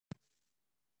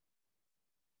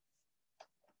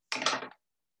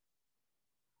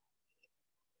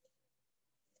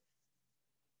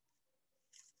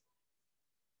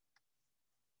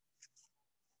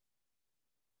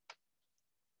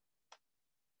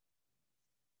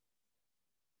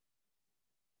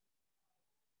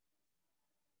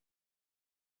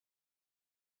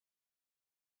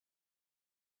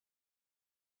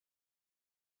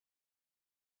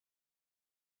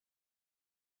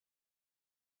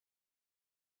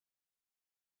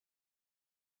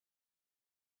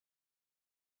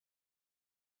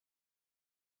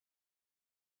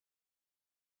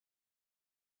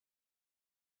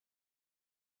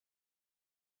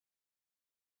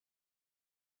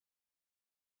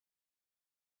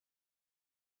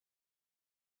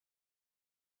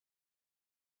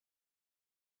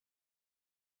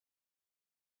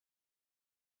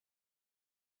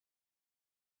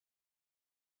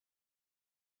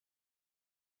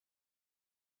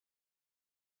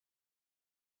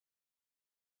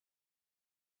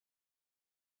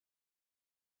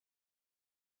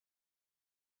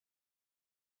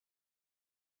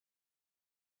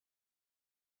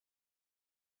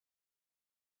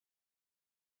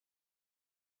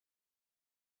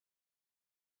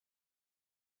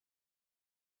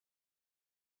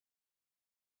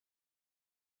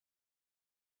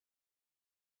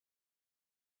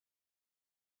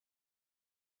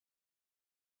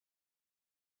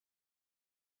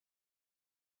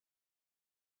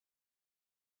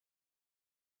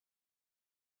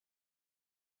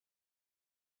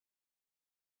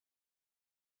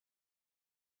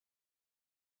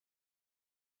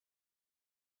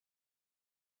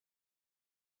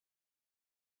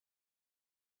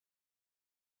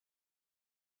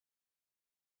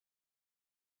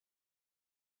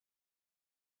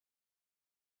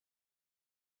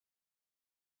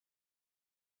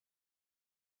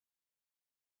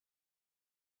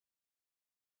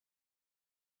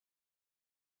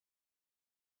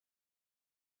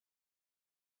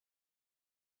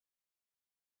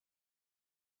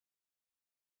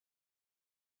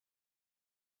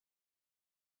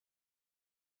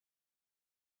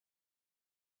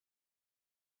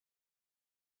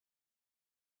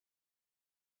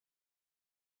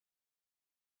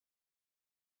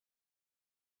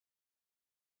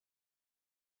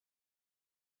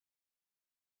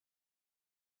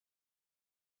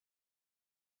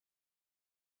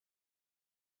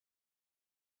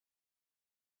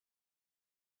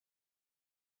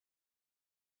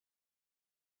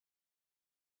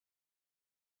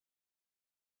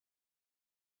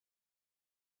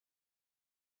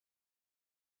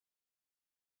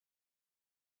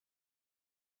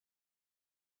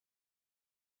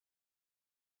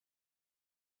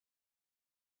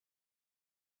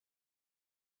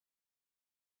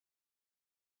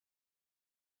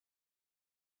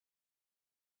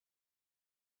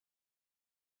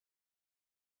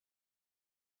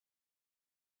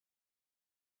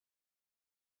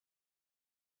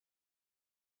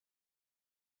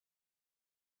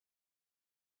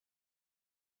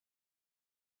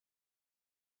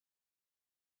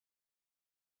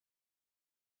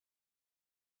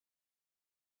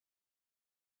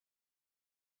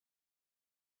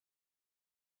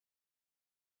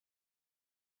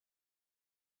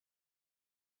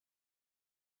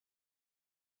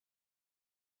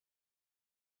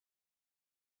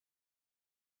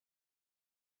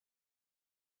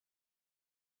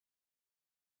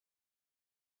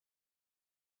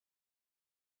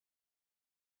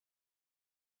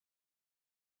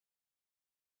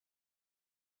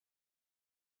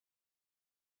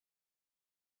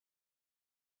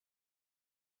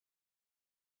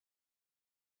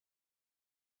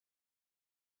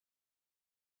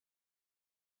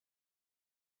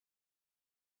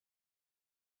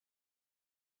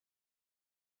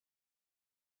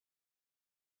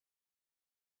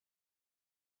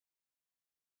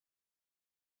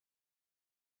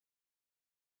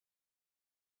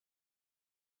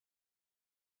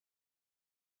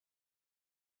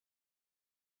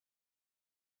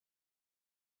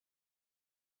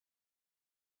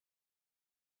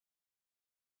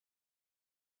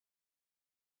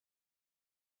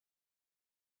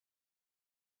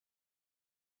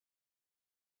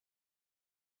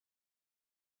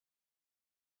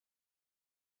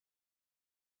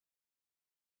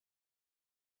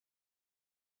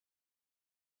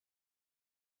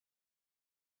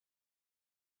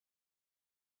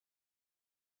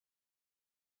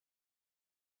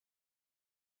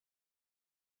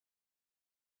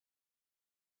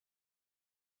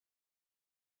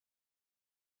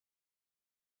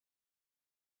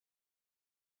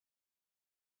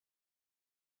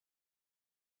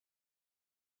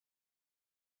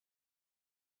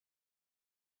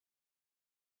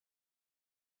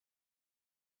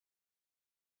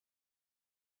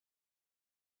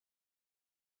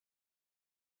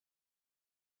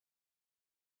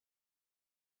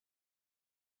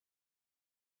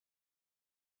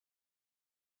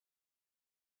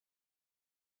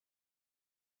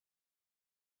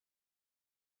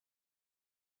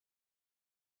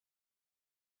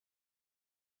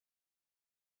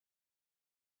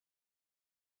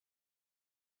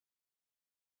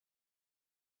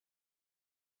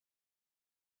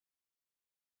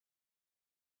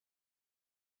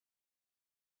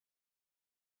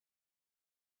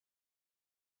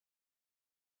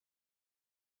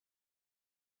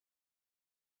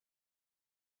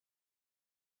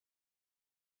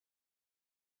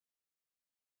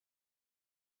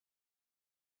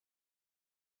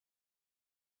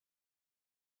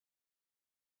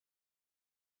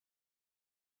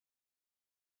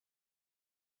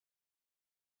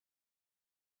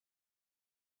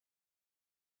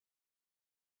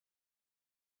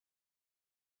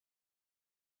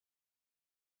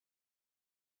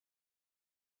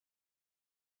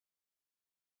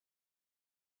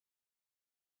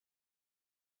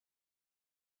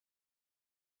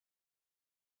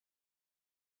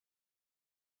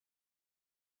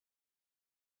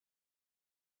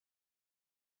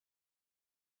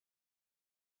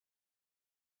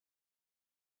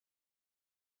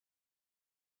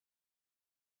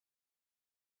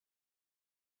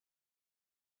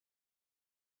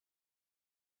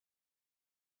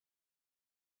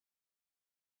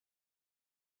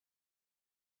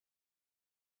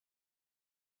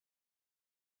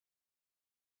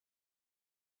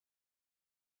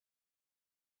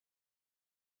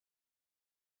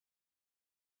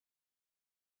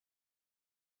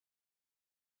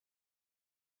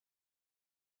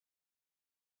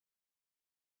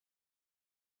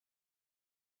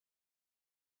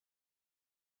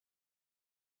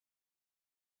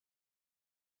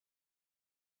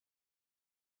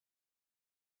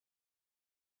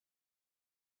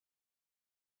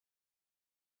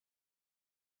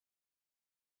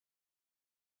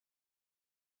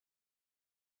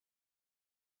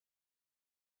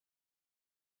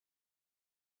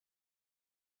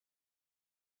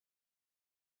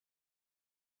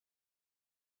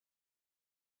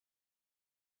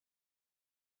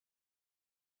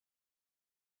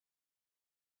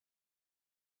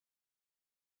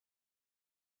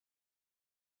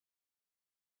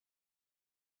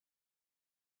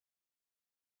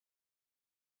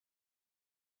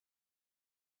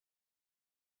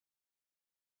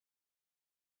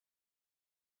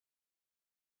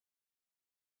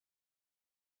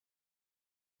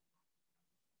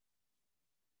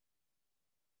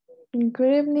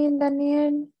Good evening,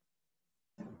 Daniel.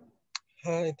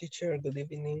 Hi, teacher. Good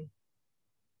evening.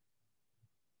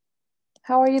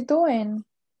 How are you doing?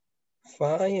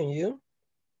 Fine, and you?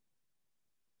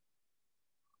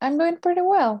 I'm doing pretty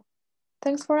well.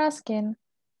 Thanks for asking.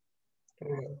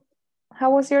 Mm,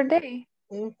 How was your day?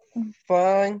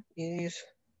 Fine. It's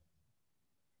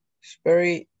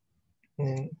very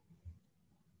mm,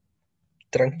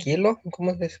 tranquilo.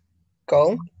 ¿Cómo es?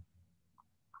 Calm.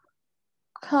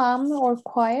 Calm or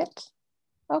quiet?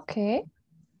 Okay.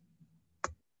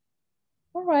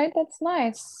 All right, that's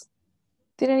nice.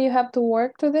 Didn't you have to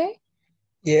work today?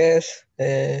 Yes.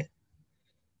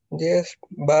 Yes,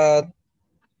 but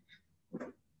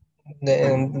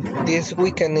then this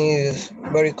weekend is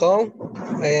very calm,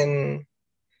 and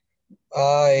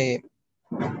I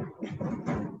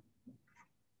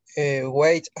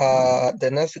wait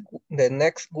the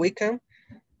next weekend,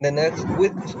 the next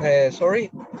week.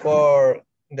 Sorry, for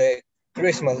the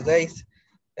Christmas days,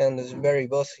 and it's very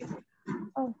busy.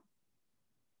 Oh,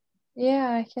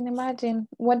 yeah, I can imagine.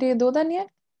 What do you do, Daniel?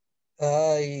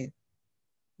 I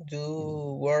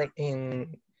do work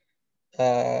in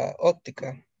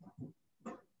Óptica.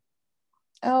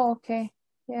 Oh, okay.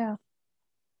 Yeah.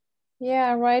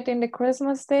 Yeah, right. In the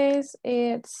Christmas days,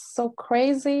 it's so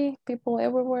crazy. People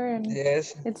everywhere and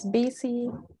Yes, it's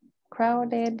busy,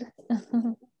 crowded.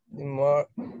 more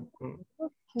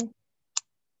Okay.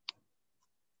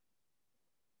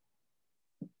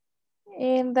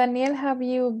 And Daniel, have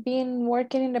you been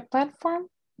working in the platform?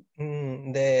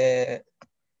 mm, the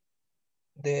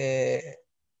the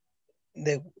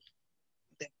the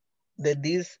the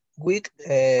this week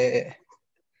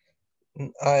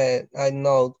I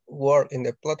not work in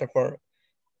the platform.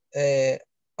 Uh,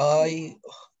 I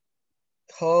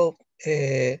hope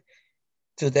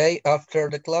today after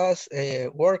the class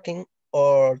working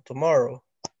or tomorrow.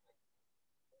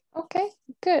 Okay,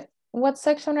 good. What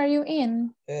section are you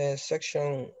in?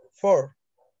 Section 4.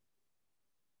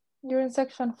 You're in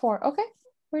section 4. Okay,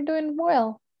 we're doing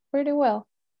well, pretty well.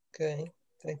 Okay,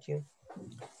 thank you.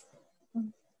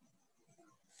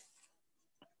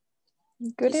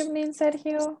 Good evening,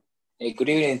 Sergio. Good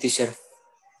evening, teacher.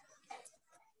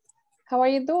 How are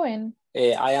you doing?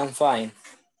 I am fine.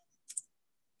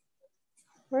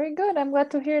 Very good. I'm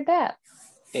glad to hear that.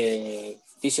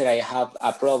 Teacher, I have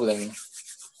a problem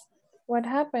What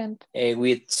happened?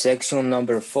 with section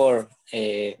number 4,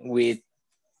 with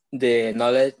the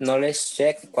knowledge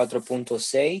check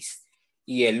 4.6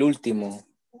 y el último.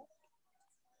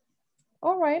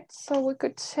 All right, so we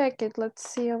could check it. Let's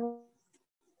see.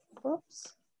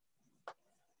 Oops.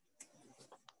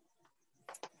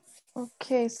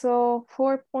 Okay, so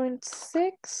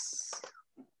 4.6.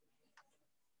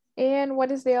 And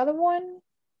what is the other one,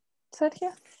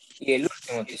 Sergio? Y el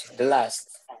último, teacher, the last.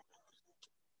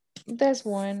 This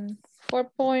one,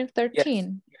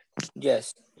 4.13.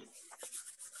 Yes.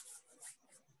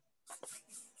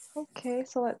 Okay,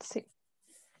 so let's see.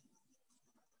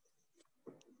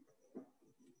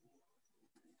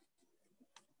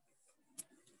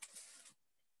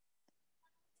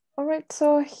 All right,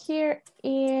 so here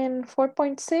in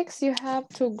 4.6, you have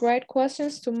to write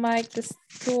questions to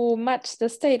match the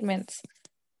statements.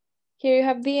 Here you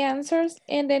have the answers,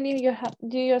 and then you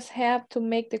just have to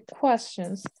make the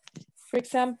questions. For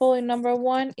example, in number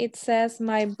 1, it says,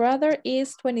 my brother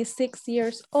is 26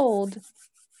 years old.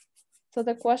 So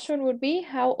the question would be,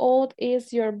 how old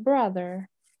is your brother?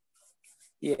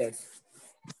 Yes.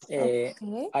 Okay.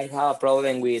 I have a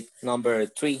problem with number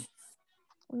 3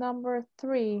 Number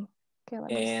 3. Okay, let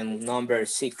me see. and number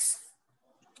 6.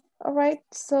 All right,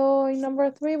 so in number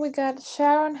 3, we got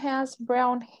Sharon has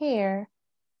brown hair.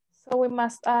 So we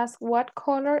must ask, what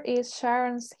color is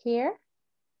Sharon's hair?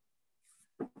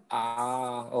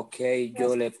 Okay.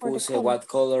 Yo Just le for the puse color. what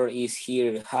color is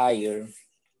here higher.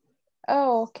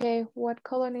 Oh, okay. What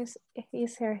color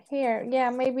is her hair? Yeah,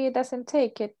 maybe it doesn't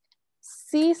take it.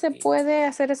 Sí se puede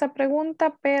hacer esa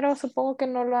pregunta, pero supongo que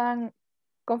no lo han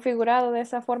configurado de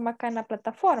esa forma acá en la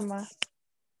plataforma.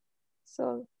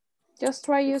 So just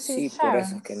try using Sí, por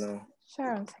eso es que no.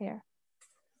 Sharon's hair.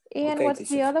 And Okay, what's the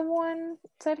teacher. other one,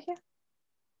 Sergio?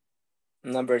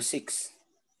 Number 6.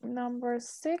 Number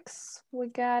 6, we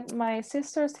got my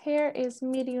sister's hair is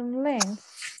medium length.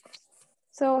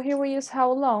 So here we use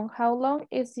how long. How long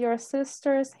is your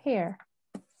sister's hair?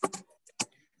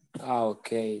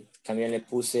 Okay. También le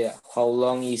puse how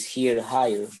long is here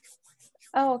higher.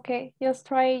 Oh, okay. Just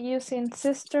try using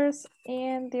sisters,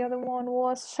 and the other one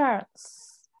was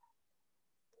Sharon's.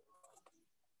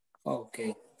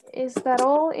 Okay. Is that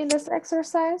all in this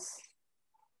exercise?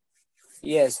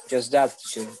 Yes, just that,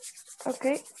 teacher.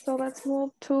 Okay, so let's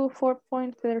move to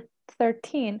 4.13.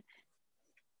 13.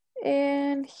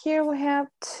 And here we have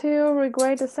to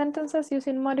rewrite the sentences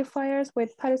using modifiers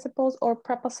with participles or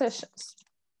prepositions.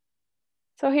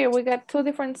 So here we got two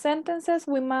different sentences.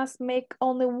 We must make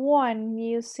only one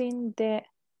using the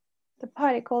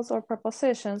particles or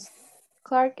prepositions.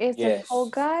 Clark is the tall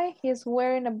guy. He's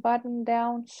wearing a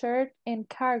button-down shirt and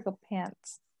cargo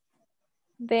pants.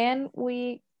 Then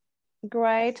we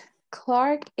write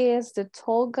Clark is the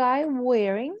tall guy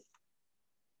wearing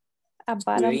a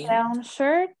button-down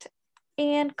shirt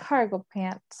and cargo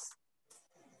pants.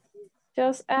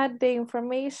 Just add the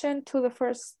information to the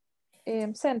first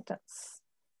sentence.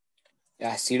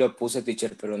 Así lo puse,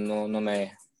 teacher, pero no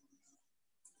me...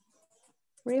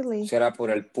 Really? Será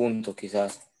por el punto,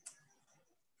 quizás.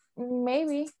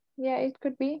 Maybe. Yeah, it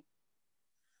could be.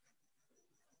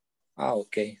 Ah,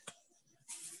 okay.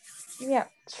 Yeah,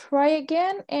 try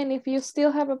again. And if you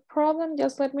still have a problem,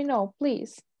 just let me know,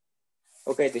 please.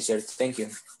 Okay, teacher, thank you.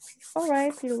 All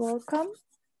right, you're welcome.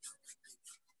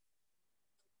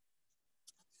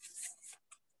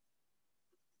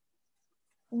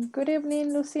 Good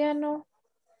evening, Luciano.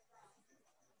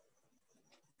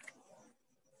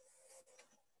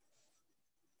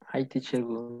 Hi, teacher.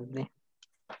 Good evening.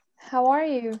 How are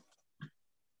you?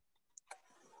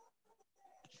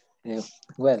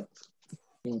 Well,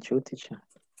 thank you, teacher.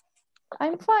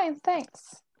 I'm fine,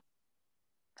 thanks.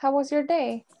 How was your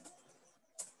day?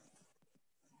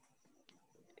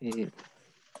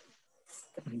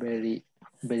 Very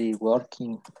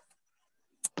working.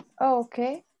 Oh,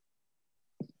 okay.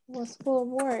 Was full of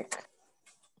work.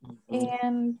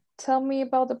 And tell me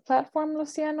about the platform,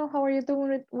 Luciano. How are you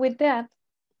doing with that?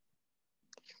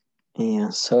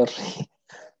 Sorry.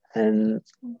 And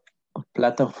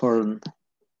platform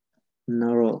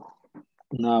no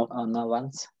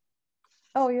once.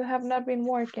 Oh, you have not been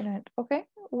working it. Okay.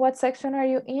 What section are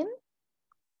you in?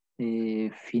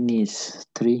 Finish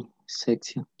 3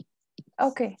 section.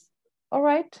 Okay. All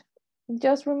right.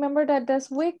 Just remember that this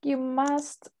week you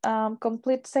must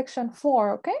complete section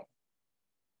 4, okay?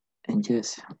 And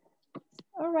yes.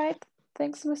 All right.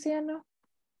 Thanks, Luciano.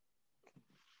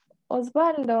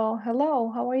 Osvaldo, hello.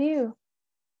 How are you?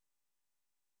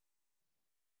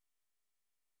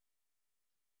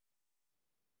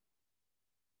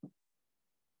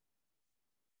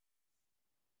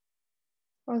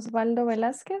 Osvaldo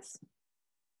Velázquez.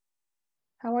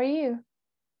 How are you?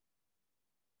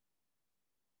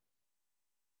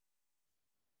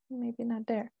 Maybe not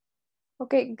there.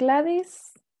 Okay,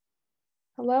 Gladys.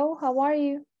 Hello, how are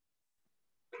you?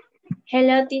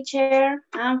 Hello, teacher.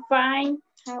 I'm fine.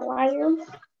 How are you?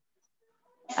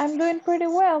 I'm doing pretty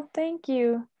well, thank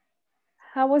you.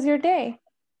 How was your day?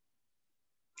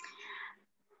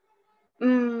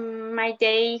 My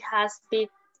day has been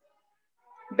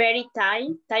very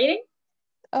tiring.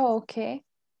 Oh, okay.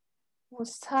 It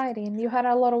was tiring. You had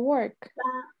a lot of work.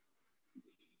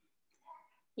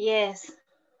 Yes.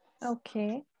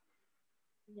 Okay.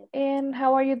 And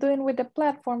how are you doing with the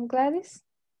platform, Gladys?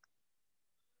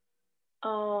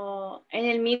 En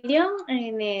el medio,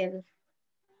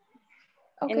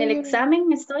 Okay, en el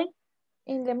examen estoy.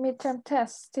 In the midterm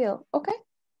test still, okay?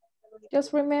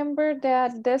 Just remember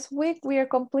that this week we are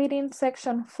completing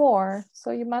section 4,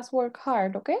 so you must work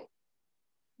hard, okay?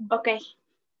 Okay.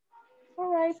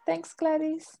 All right, thanks,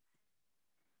 Gladys.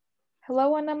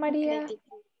 Hello, Ana Maria. Okay,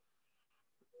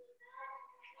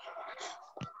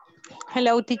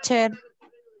 Hello, teacher.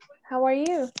 How are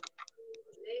you?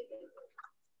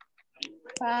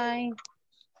 Fine.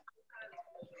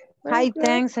 Very Hi, good.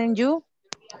 thanks, and you?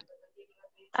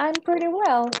 I'm pretty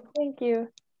well, thank you.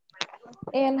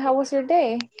 And how was your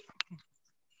day?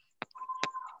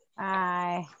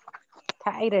 Tired.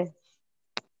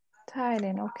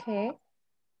 Tiring, okay.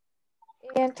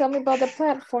 And tell me about the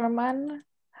platform, Anne.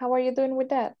 How are you doing with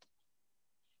that?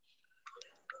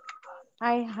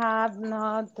 I have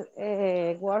not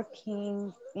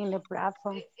working in the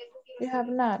platform. You have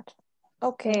not?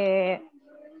 Okay.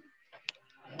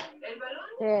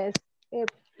 Yes,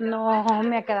 no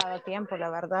me ha quedado tiempo, la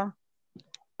verdad.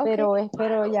 Okay. Pero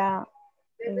espero ya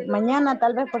mañana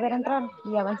tal vez poder entrar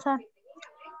y avanzar.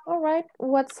 All right.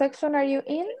 What section are you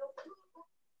in?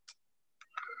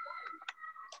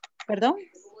 ¿Perdón?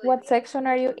 What section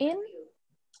are you in?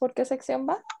 ¿Por qué sección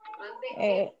va?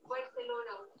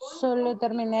 Solo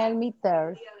terminé el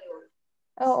midterm.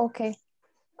 Oh, okay.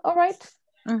 All right.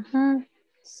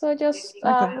 So just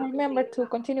Okay. remember to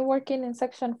continue working in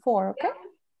section 4, okay?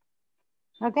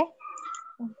 Okay.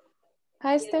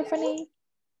 Hi, Stephanie.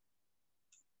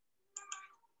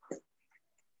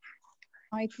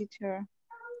 Hi, teacher.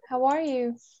 How are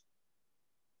you?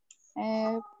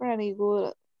 Pretty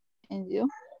good. And you?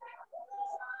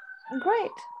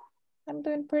 Great. I'm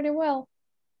doing pretty well.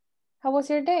 How was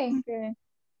your day? Okay.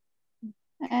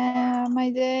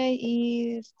 My day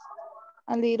is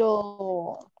a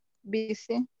little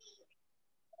busy.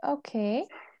 Okay.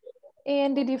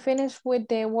 And did you finish with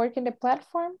the work in the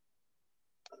platform?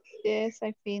 Yes,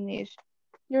 I finished.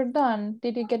 You're done.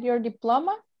 Did you get your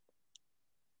diploma?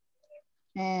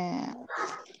 And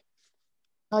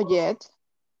not yet.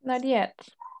 Not yet.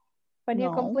 But you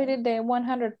No. completed the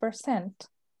 100%.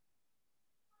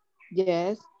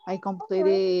 Yes, I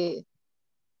completed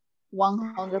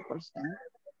 100%.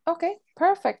 Okay,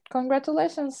 perfect.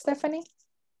 Congratulations, Stephanie.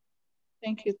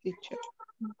 Thank you, teacher.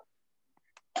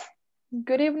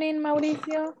 Good evening,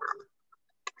 Mauricio.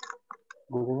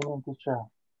 Good evening, teacher.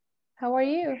 How are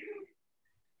you?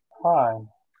 Fine,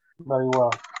 very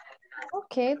well.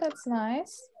 Okay, that's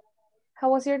nice. How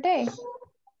was your day?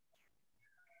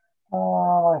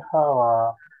 I have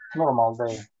a normal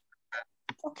day.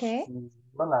 Okay.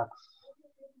 Relax.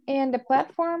 And the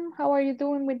platform, how are you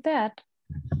doing with that?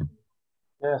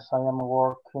 Yes, I am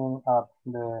working at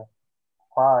the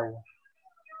 5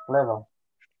 level.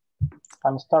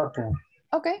 I'm starting.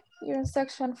 Okay, you're in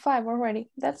section 5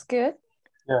 already. That's good.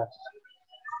 Yes.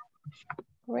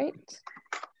 Great.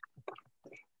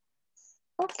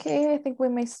 Okay, I think we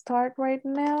may start right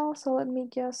now. So let me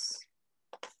just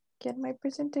get my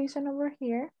presentation over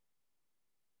here.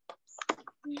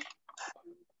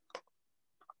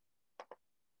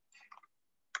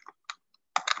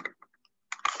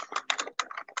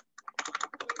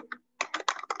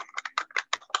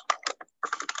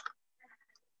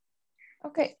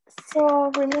 Okay,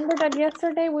 so remember that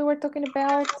yesterday we were talking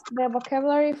about the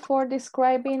vocabulary for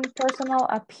describing personal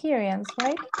appearance,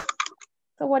 right?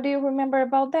 So what do you remember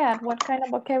about that? What kind of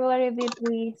vocabulary did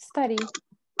we study?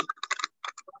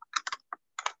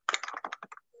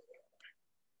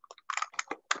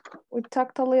 We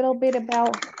talked a little bit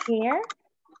about hair.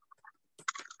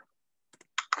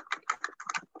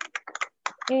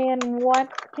 And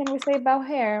what can we say about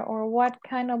hair, or what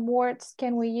kind of words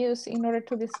can we use in order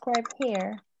to describe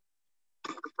hair?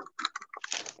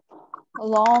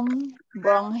 Long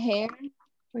brown hair.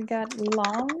 We got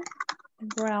long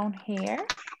brown hair.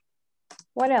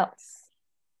 What else?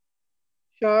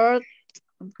 Short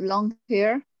blonde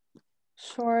hair.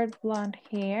 Short blonde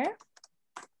hair.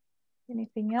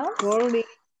 Anything else? Curly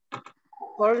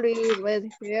red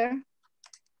hair.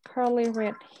 Curly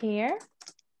red hair.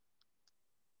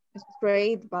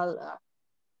 Straight black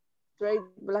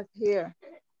hair.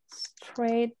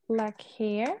 Straight black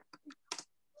hair.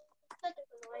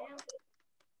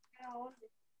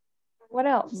 What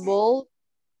else? Bold.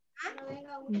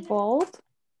 Bold.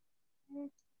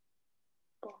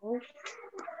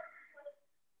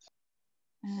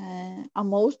 A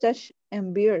mustache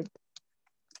and beard.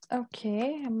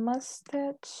 Okay, a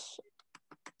mustache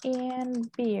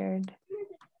and beard.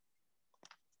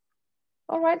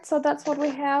 All right, so that's what we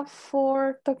have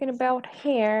for talking about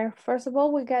hair. First of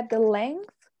all, we got the length,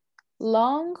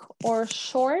 long or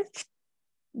short.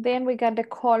 Then we got the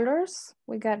colors.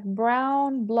 We got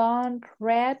brown, blonde,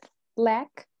 red,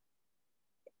 black.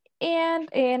 And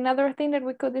another thing that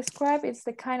we could describe is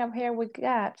the kind of hair we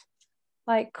got,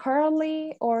 like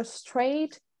curly or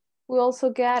straight. We also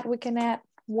got, we can add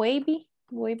wavy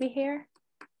hair.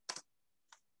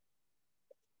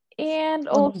 And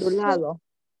also, ondulado.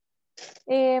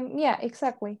 yeah,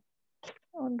 exactly.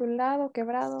 Ondulado,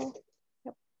 quebrado.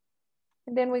 Yep.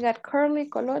 And then we got curly,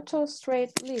 colocho,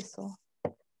 straight, liso.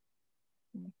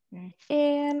 Okay.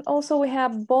 And also we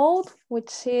have bald,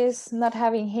 which is not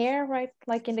having hair, right?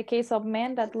 Like in the case of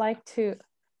men that like to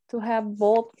have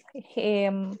bald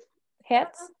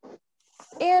heads.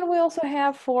 And we also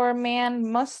have for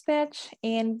men mustache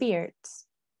and beards.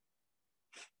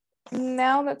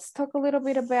 Now let's talk a little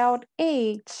bit about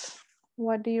age.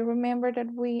 What do you remember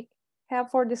that we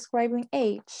have for describing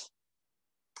age?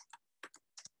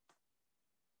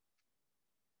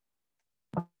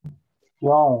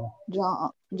 Young.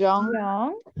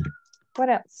 Young. What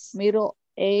else? Middle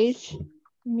age.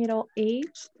 Middle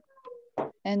age.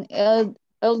 And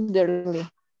elderly.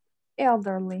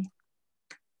 Elderly.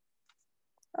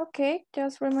 Okay,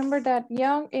 just remember that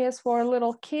young is for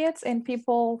little kids and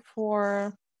people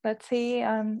for, let's say,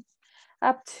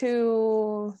 up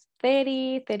to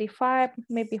 30, 35,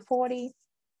 maybe 40.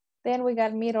 Then we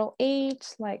got middle age,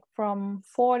 like from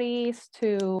 40s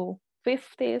to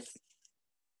 50s.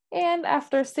 And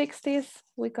after 60s,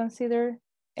 we consider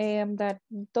that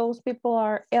those people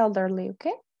are elderly,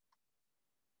 okay?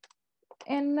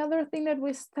 Another thing that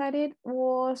we studied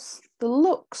was the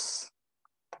looks.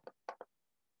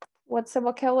 What's the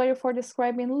vocabulary for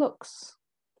describing looks?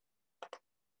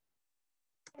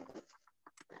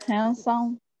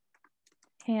 handsome,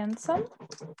 Handsome.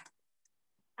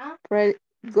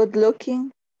 good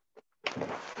looking,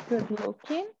 Good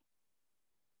looking.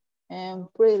 and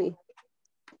pretty.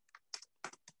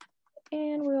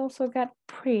 And we also got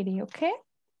pretty, okay?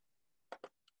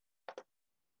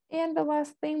 And the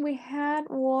last thing we had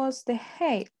was the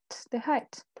height, the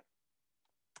height.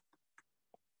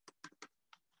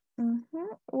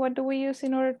 What do we use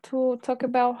in order to talk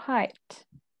about height?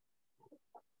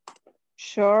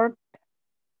 Short,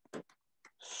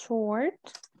 Short,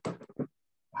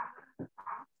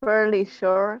 fairly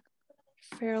short,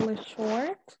 fairly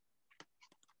short,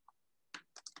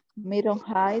 middle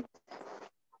height,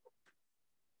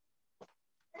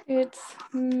 it's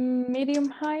medium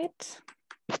height.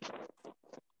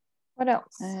 What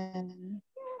else? and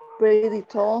pretty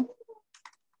tall,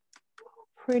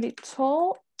 Pretty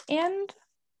tall and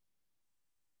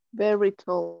very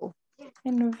tall.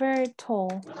 very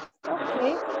tall.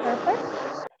 Okay,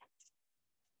 perfect.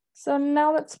 So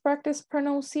now let's practice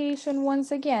pronunciation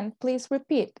once again. Please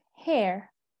repeat. Hair.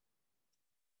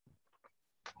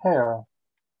 Hair.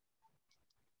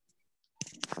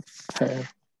 Hair.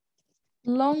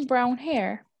 Long brown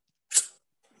hair.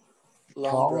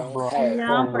 Long brown hair.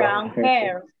 Long brown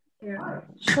hair.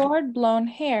 Short blonde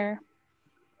hair.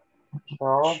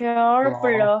 Short. Short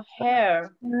blonde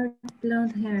hair.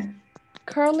 Blonde hair.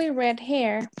 Curly red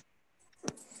hair.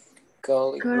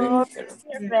 Curly Curly red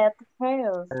hair. red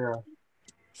hair. Hair.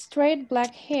 Straight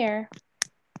black hair.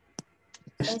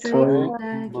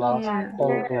 Straight. Black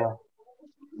hair.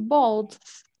 Bald.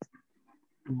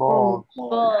 Bald.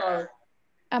 Bald.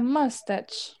 A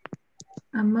mustache.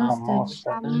 A mustache.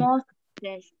 A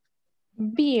mustache.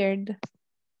 Beard.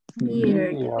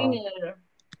 Beard. Beard.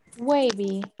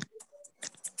 Wavy.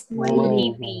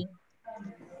 Wavy.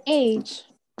 Age.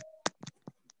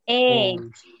 Age.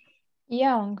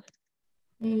 Young.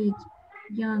 Age.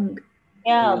 Young.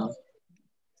 Young.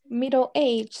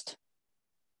 Middle-aged.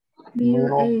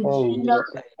 Middle age. Middle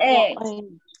age.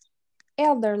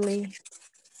 Elderly.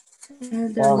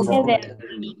 Elderly.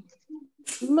 Elderly.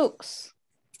 Looks.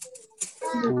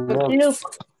 Look.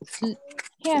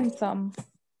 Handsome.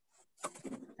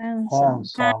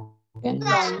 Handsome.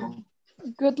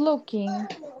 Good looking.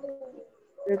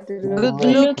 Good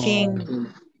looking,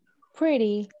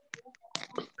 Pretty.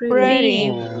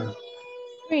 pretty,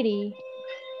 Pretty.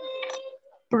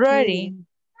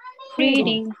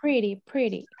 pretty,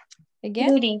 Pretty. Again.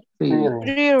 Pretty.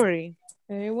 pretty,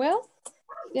 Very well.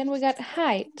 Then we got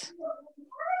height.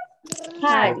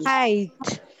 height,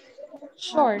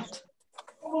 Short.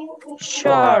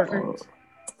 short,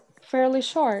 Fairly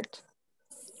short.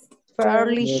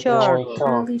 fairly short,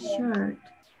 Fairly short.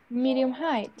 Medium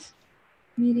height.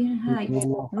 Medium height.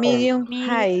 medium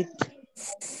height,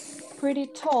 Pretty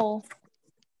tall.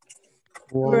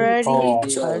 pretty Tall.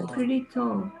 Pretty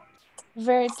tall.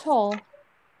 Very tall.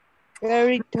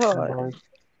 very tall.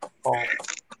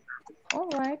 All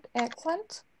right,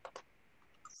 excellent.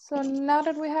 So now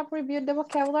that we have reviewed the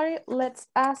vocabulary, let's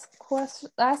ask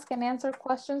and answer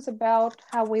questions about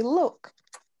how we look.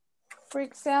 For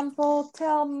example,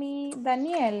 tell me,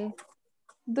 Daniel,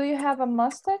 do you have a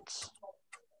mustache?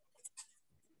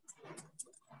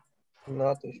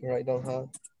 Not sure, I don't have.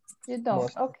 You don't,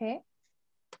 Mustache. okay.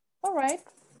 All right.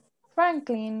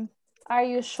 Franklin, are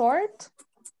you short?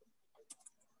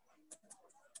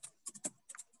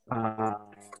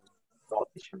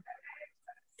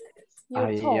 You're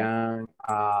I tall. am,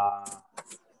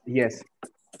 yes,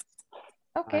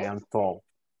 Okay. I am tall.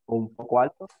 Un poco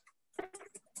alto.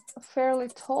 Fairly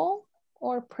tall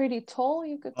or pretty tall,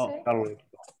 you could say. Fairly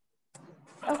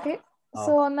tall. Okay. Oh,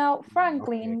 So now,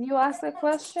 Franklin, okay. you ask a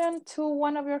question to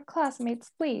one of your classmates,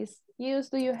 please. Use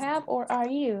do you have or are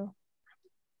you?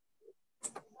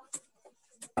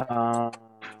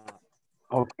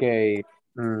 Okay.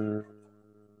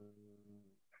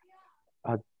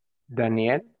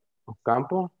 Daniel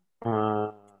Ocampo,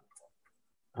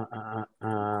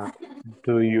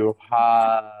 do you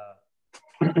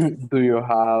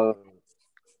have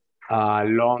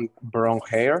long brown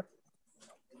hair?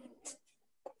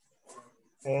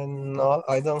 And no,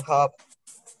 I don't have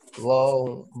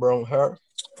long brown hair.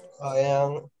 I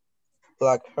am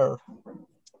black hair.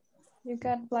 You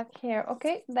got black hair.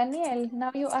 Okay, Daniel,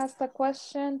 now you ask the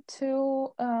question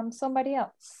to somebody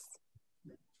else.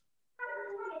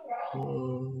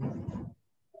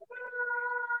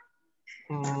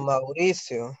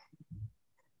 Mauricio.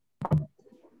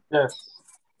 Yes.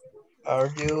 Are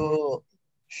you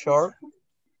short?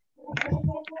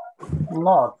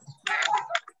 Not.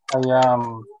 I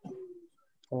am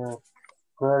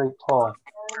very tall.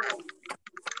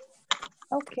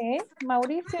 Okay,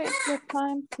 Mauricio, it's your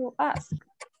time to ask.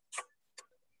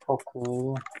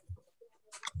 Okay.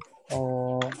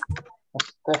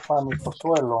 Stephanie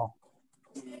Pozuelo,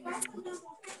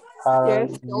 are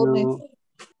Yes, tell me. you...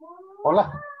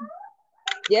 Hola.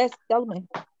 Yes, tell me.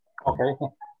 Okay.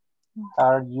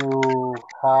 Are you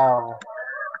have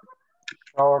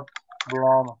short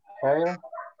blonde hair?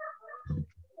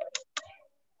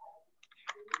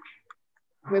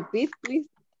 Repeat, please.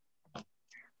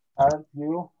 Are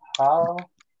you have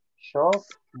short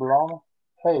blonde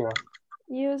hair?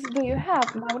 Use do you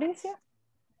have, Mauricio?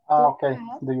 Okay.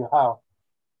 Do you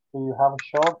have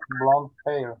short blonde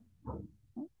hair?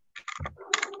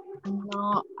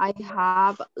 No, I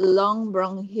have long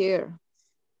brown hair.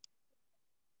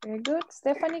 Very good.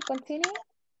 Stephanie, continue.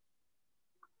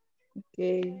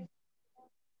 Okay.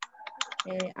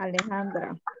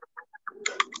 Alejandra,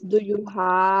 do you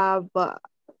have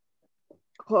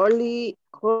curly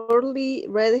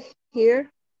red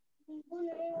hair?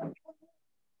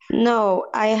 No,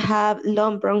 I have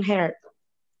long brown hair.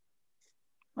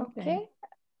 Okay.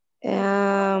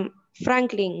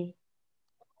 Franklin,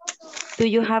 do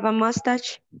you have a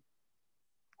mustache?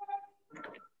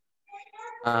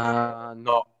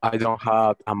 No, I don't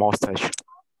have a mustache.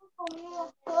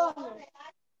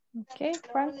 Okay,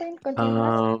 Franklin,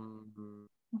 continue.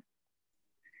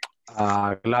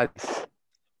 Gladys.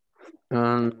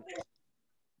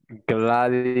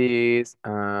 Gladys,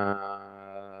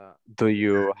 do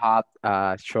you have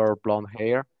short blonde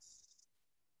hair?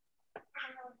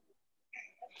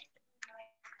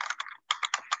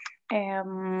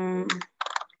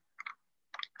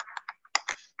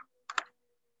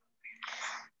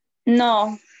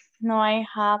 No, no, I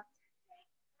have.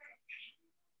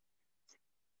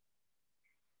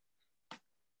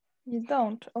 You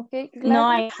don't, okay. Gladys? No,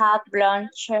 I have blonde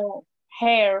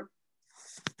hair.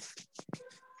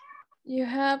 You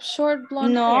have short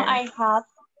blonde no, hair. No, I have.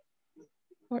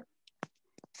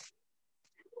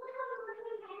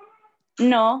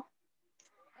 No.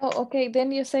 Oh, okay,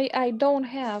 then you say I don't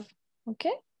have,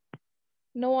 okay?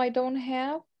 No, I don't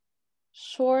have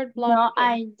short blonde No,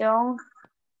 hair. I don't.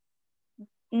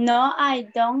 No, I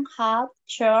don't have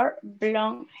short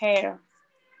blonde hair.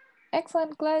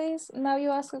 Excellent, Gladys. Now you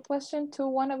ask a question to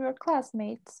one of your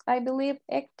classmates. I believe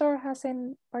Hector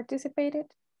hasn't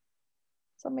participated.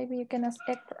 So maybe you can ask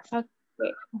Hector.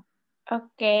 Okay.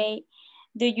 Okay.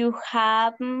 Do you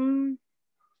have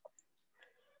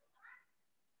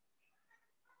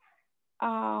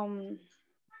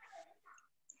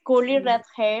curly red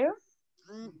hair?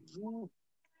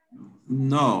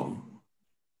 No.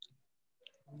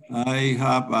 I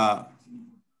have a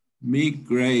mid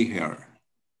gray hair.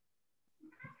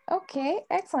 Okay,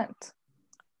 excellent.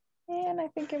 And I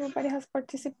think everybody has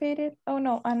participated. Oh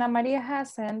no, Ana Maria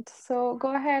hasn't. So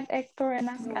go ahead, Hector, and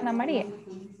ask Ana Maria.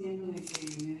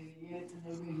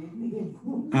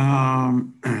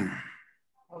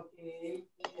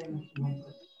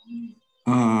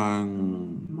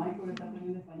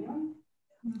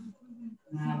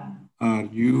 Are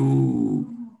you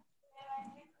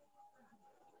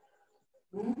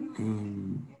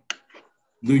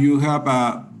do you have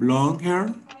a blonde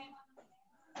hair?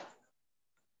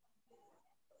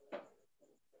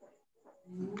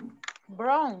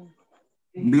 Brown.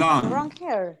 Blonde. Brown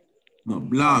hair. No,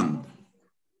 blonde.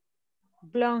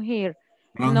 Blonde hair.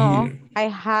 Blonde No, hair. I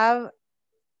have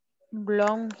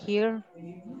blonde hair.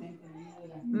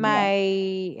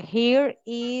 My hair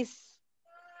is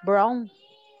brown.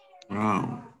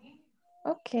 Brown.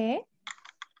 Okay.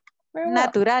 Very well.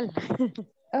 Natural.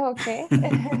 Okay.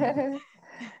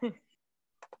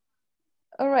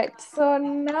 All right, so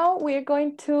now we're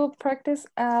going to practice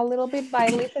a little bit by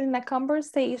listening a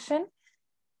conversation.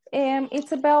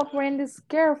 It's about Randy's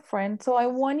girlfriend. So I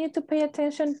want you to pay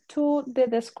attention to the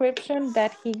description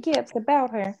that he gives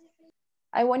about her.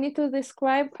 I want you to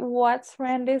describe what's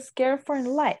Randy's girlfriend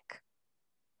like.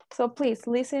 So please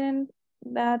listen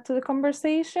to the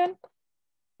conversation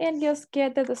and just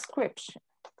get the description.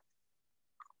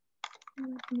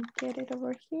 Let me get it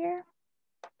over here.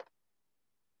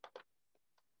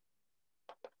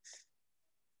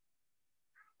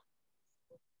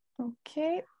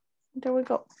 Okay, there we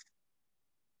go.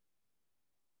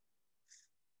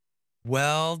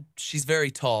 Well, she's very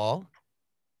tall.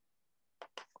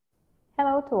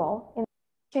 Hello to all.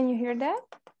 Can you hear that?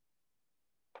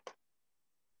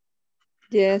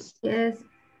 Yes. Yes.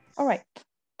 All right.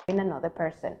 In another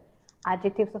person.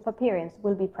 Adjectives of appearance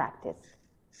will be practiced.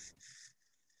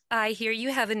 I hear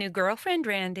you have a new girlfriend,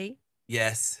 Randy.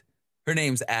 Yes. Her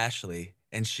name's Ashley,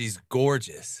 and she's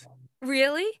gorgeous.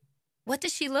 Really? What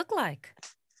does she look like?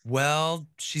 Well,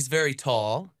 she's very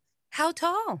tall. How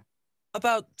tall?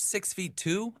 About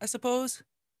 6'2", I suppose.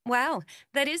 Wow,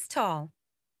 that is tall.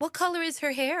 What color is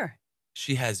her hair?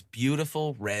 She has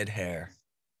beautiful red hair.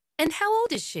 And how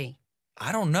old is she?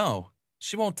 I don't know.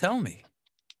 She won't tell me.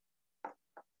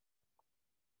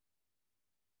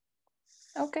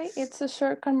 Okay, it's a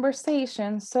short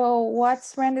conversation. So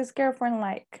what's Randy's girlfriend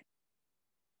like?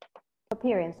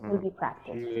 Appearance will be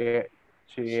practiced.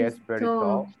 She is very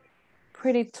tall.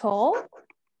 Pretty tall.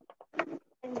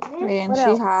 And What she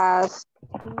else? has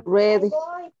red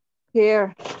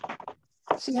hair.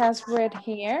 She has red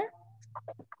hair.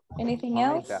 Anything Only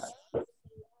else? that.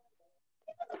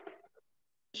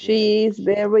 She is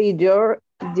very George.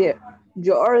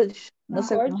 No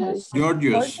sé cómo se Gorgeous?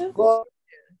 dice. Georgios.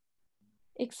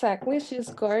 Exactly, she's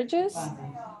gorgeous.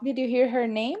 Did you hear her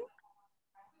name?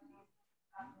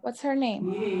 What's her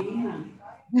name?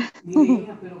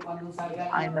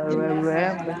 I never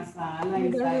remember. You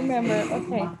don't remember,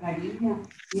 okay.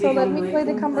 So let me play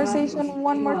the conversation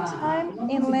one more time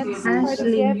and let's try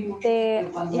to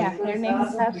get yeah, her name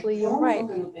is Ashley, you're right.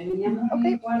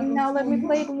 Okay, now let me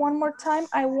play it one more time.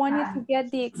 I want you to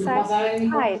get the exact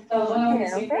height of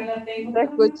hair, okay? No se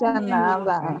escucha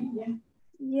nada.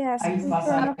 Yes, please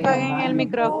turn off your Apaguen el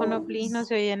micrófono, microphones. please, no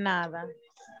se oye nada.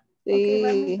 Okay,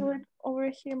 let me Sí. do it over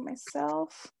here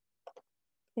myself.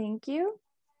 Thank you.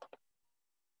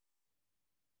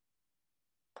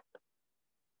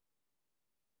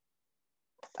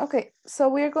 Okay, so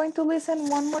we're going to listen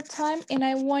one more time and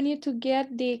I want you to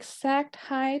get the exact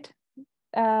height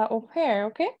of hair,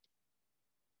 okay?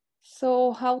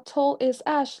 So how tall is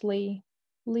Ashley?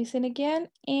 Listen again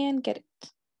and get it.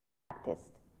 Practiced.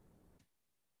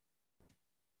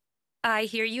 I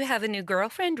hear you have a new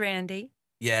girlfriend, Randy.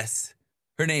 Yes.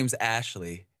 Her name's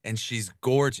Ashley, and she's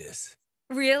gorgeous.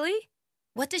 Really?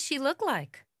 What does she look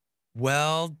like?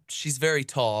 Well, she's very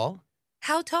tall.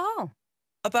 How tall?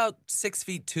 About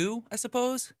 6'2", I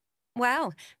suppose.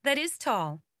 Wow, that is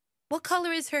tall. What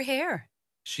color is her hair?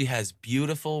 She has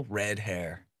beautiful red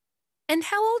hair. And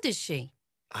how old is she?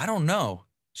 I don't know.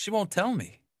 She won't tell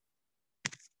me.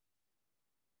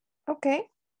 Okay,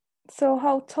 so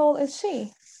how tall is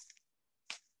she?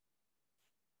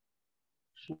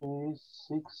 She is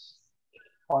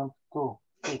 6.2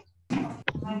 feet.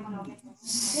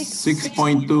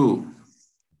 6.2.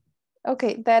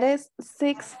 Okay, that is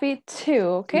 6'2",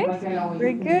 okay?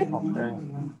 Very good. Okay.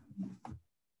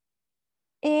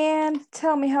 And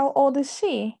tell me, how old is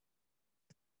she?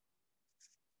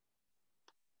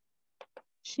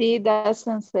 She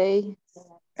doesn't say.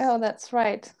 Oh, that's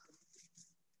right.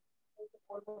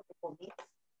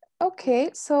 Okay,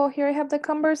 so here I have the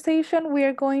conversation. We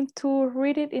are going to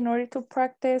read it in order to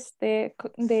practice the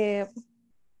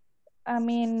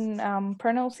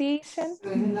pronunciation.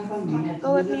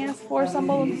 So let me ask for some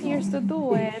volunteers to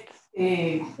do it.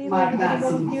 Please, everybody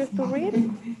volunteers to read.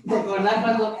 No se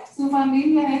escucha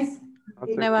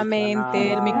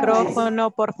Nuevamente, el nada. micrófono,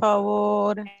 por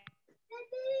favor.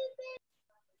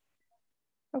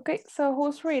 Okay, so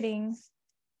who's reading?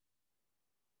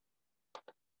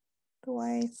 Do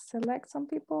I select some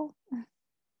people?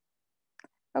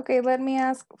 Okay, let me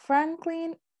ask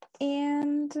Franklin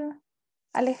and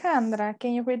Alejandra.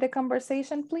 Can you read the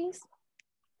conversation, please?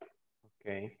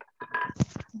 Okay.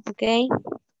 Okay,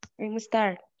 we will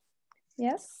start.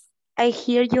 Yes. I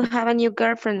hear you have a new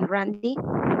girlfriend, Randy.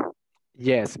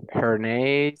 Yes, her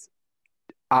name is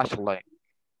Ashley.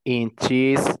 And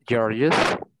she's gorgeous.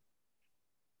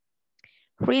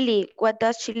 Really, what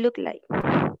does she look like?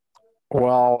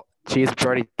 Well, she's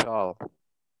very tall.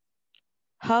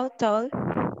 How tall?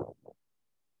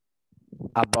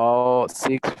 About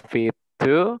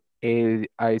 6'2",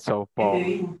 I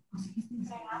suppose.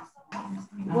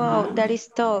 Wow, that is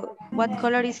tall. What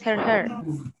color is her hair?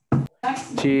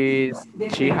 She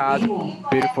has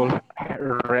beautiful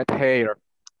red hair.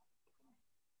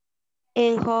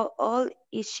 And how old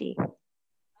is she?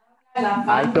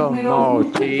 I don't know.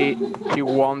 She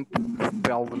won't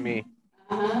tell me.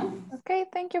 Okay,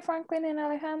 thank you, Franklin and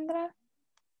Alejandra.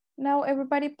 Now,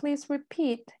 everybody, please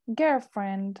repeat.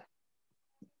 Girlfriend.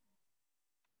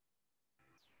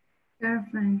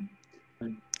 Girlfriend.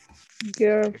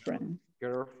 Girlfriend.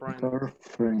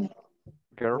 Girlfriend.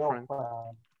 Girlfriend.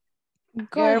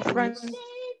 Girlfriend.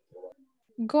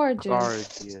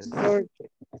 Gorgeous. Gorgeous.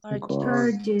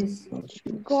 Gorgeous.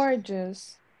 Gorgeous.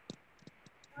 Gorgeous.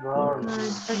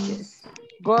 Gorgeous.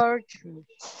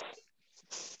 Gorgeous.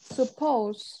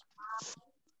 Suppose.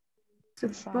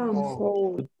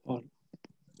 Suppose.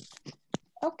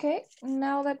 Okay,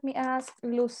 now let me ask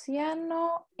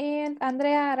Luciano and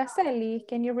Andrea Araceli.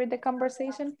 Can you read the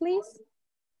conversation, please?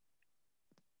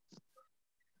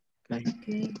 Okay.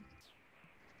 Okay.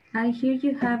 I hear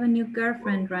you have a new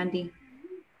girlfriend, Randy.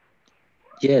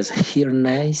 Yes, her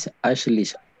name's Ashley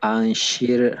and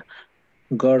she's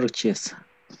gorgeous.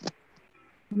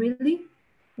 Really?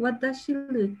 What does she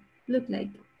look like?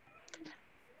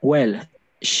 Well,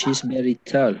 she's very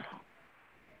tall,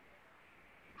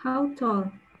 How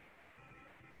tall?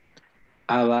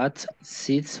 about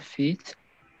 6 feet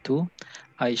 2,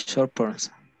 a short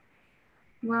person.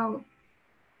 Wow,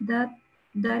 that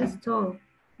is tall.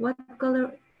 What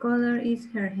color is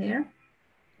her hair?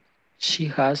 She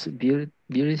has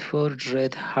beautiful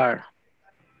red hair.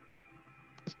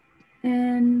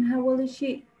 And how old is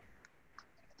she?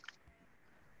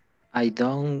 I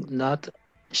don't not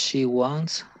she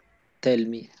won't tell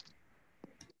me.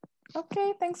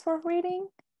 Okay, thanks for reading.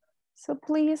 So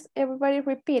please, everybody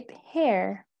repeat,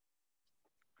 hair.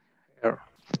 Hair.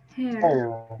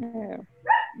 Hair.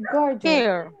 Gorgeous.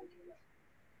 Here.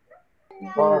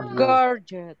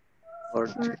 Gorgeous.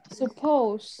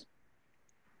 Suppose.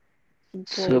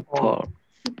 Support.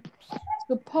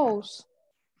 Suppose.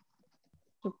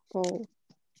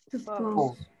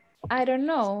 Suppose. I don't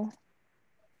know.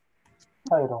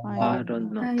 I don't know. I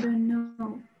don't know. I don't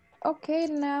know. Okay,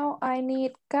 now I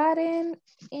need Karen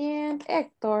and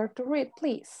Hector to read,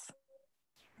 please.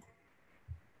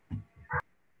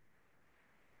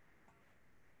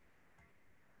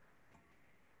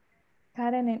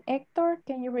 Karen and Hector,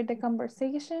 can you read the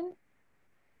conversation?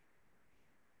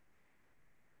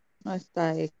 No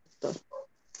está Héctor.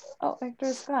 Oh, Hector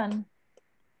is gone.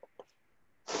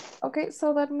 Okay,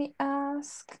 so let me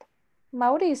ask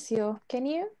Mauricio, can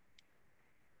you?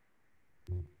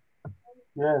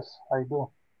 Yes, I do.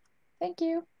 Thank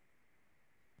you.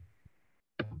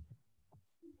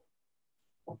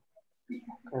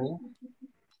 Okay.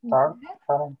 Start,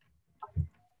 Karen.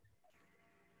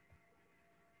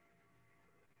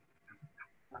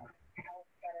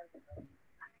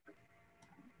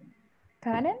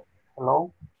 Karen?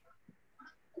 Hello?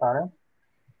 Karen?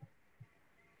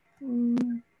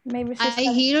 Maybe she's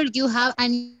I hear you have a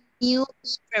new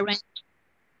friend.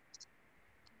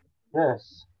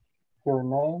 Yes. Her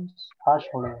name's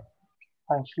Ashley,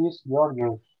 and she's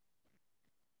gorgeous.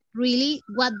 Really?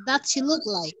 What does she look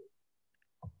like?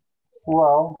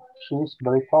 Well, she's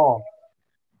very tall.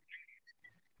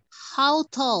 How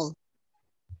tall?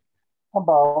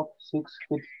 About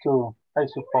 6'2", I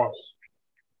suppose.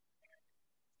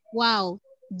 Wow,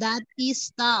 that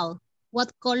is tall.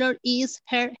 What color is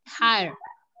her hair?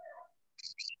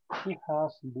 She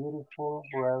has beautiful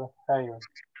red hair.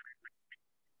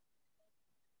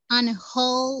 And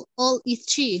how old is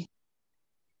she?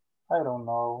 I don't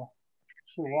know.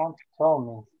 She won't tell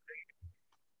me.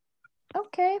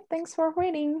 Okay, thanks for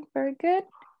reading. Very good.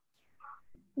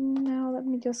 Now let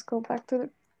me just go back to the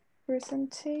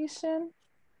presentation.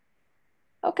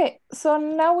 Okay, so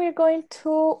now we're going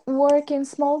to work in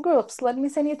small groups. Let me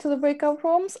send you to the breakout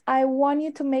rooms. I want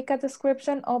you to make a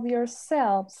description of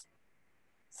yourselves.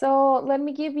 So let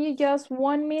me give you just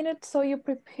 1 minute so you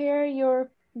prepare your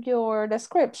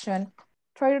description.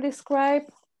 Try to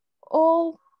describe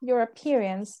all your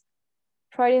appearance.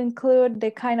 Try to include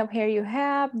the kind of hair you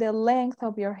have, the length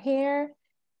of your hair,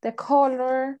 the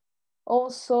color,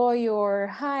 also your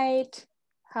height,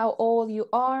 how old you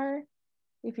are,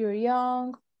 if you're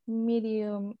young,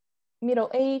 medium,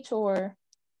 middle age, or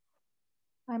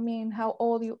how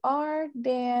old you are.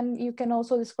 Then you can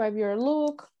also describe your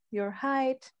look, your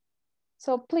height.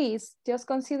 So please just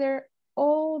consider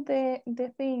all the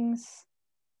things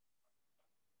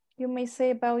you may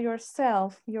say about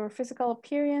yourself, your physical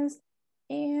appearance,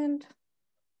 and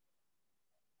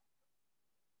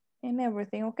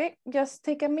everything, okay? Just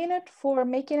take a minute for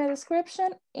making a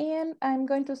description, and I'm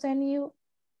going to send you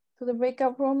to the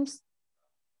breakout rooms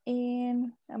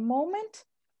in a moment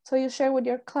so you share with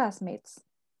your classmates.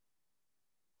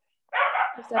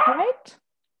 Is that right?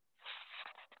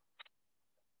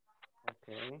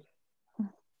 Okay.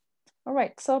 All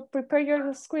right, so prepare your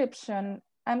description.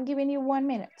 I'm giving you 1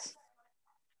 minute.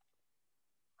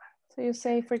 So you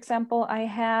say, for example, I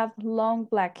have long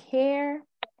black hair.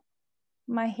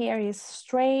 My hair is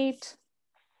straight,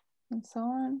 and so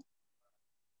on.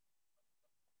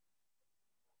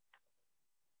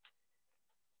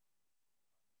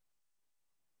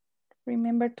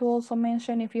 Remember to also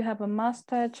mention if you have a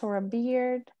mustache or a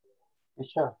beard.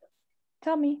 Teacher.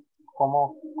 Tell me.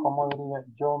 ¿Cómo diría?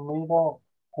 Yo mido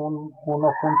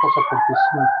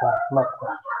 1.75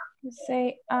 metros. You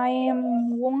say, I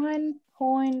am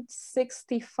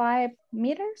 1.65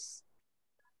 meters.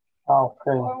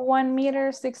 Okay. Or 1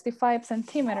 meter 65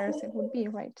 centimeters, it would be,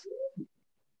 right?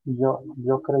 Yo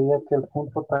creía que el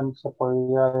punto también se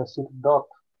podía decir dot,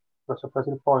 pero se puede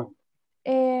decir point.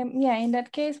 Yeah, in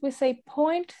that case, we say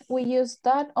point. We use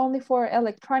dot only for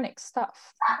electronic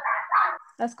stuff.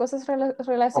 Las cosas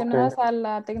relacionadas a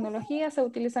la tecnología se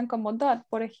utilizan como dot.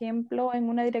 Por ejemplo, en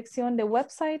una dirección de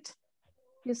website,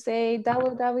 you say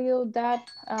www.com,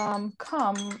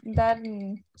 that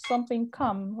something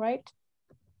com, right?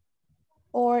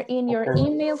 Or in your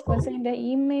email, when saying the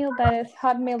email, that is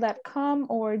hotmail.com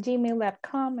or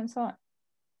gmail.com and so on.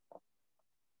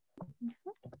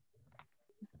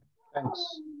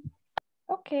 Thanks.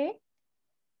 Okay.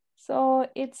 So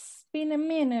it's been a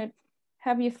minute.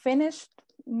 Have you finished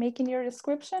making your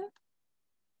description?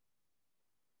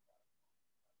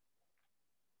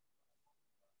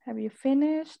 Have you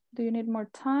finished? Do you need more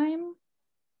time?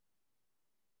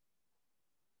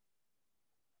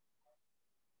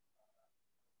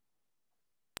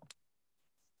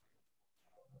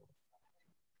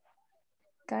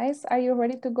 Guys, are you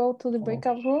ready to go to the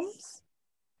breakout rooms?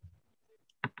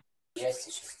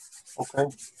 Yes. Okay.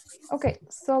 Okay,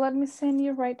 so let me send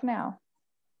you right now.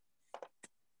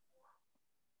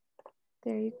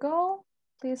 There you go.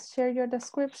 Please share your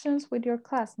descriptions with your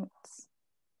classmates.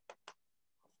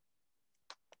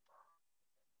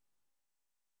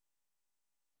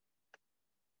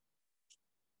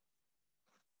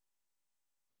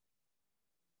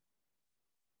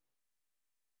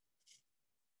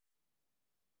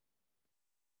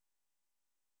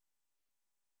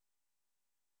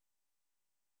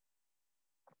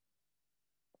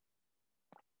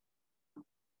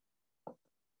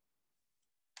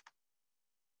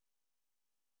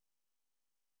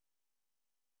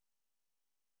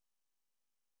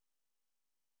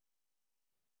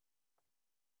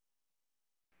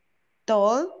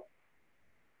 Tall.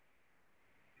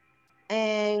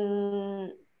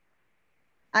 And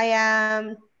I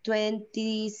am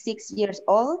 26 years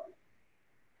old.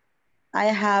 I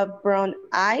have brown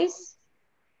eyes.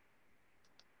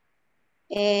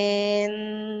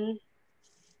 And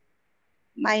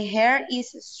my hair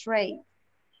is straight.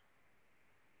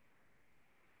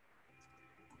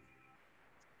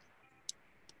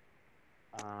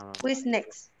 Who is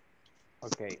next?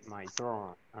 Okay, my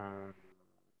turn.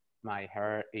 My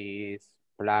hair is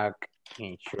black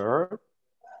in short.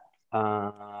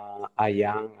 I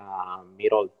am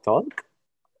middle talk.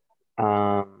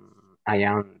 I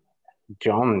am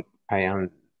young. I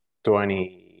am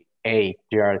 28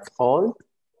 years old.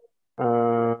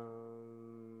 I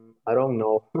don't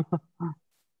know.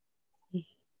 Do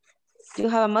you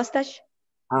have a mustache?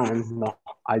 No,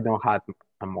 I don't have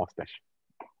a mustache.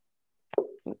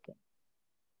 Okay.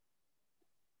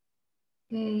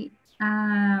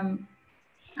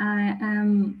 I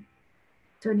am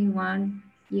 21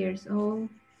 years old.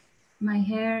 My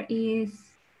hair is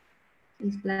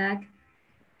black,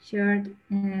 short,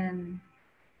 and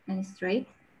straight.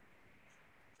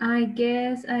 I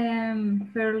guess I am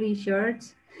fairly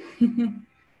short.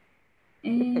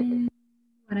 And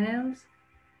what else?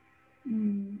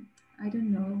 I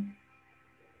don't know.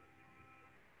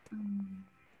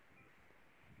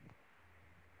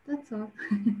 That's all.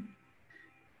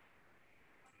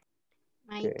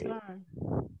 My turn.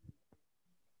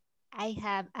 I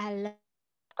have a lot.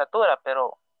 Estatura,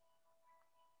 pero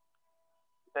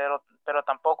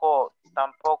tampoco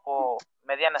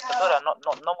mediana estatura, no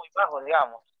muy bajo,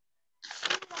 digamos.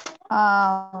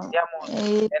 Digamos,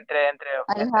 entre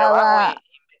bajo y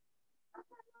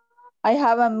I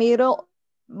have a middle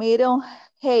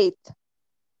height.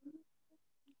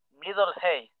 middle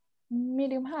height.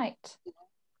 Medium height.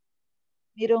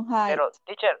 Middle height. Pero,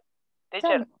 teacher,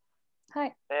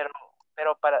 Hi.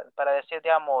 pero para decir,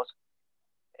 digamos,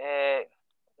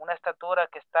 una estatura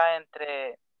que está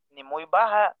entre ni muy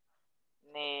baja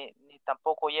ni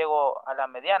tampoco llego a la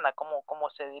mediana, ¿cómo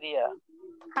se diría?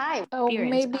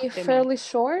 Maybe fairly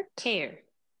short.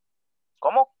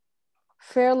 ¿Cómo?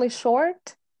 Fairly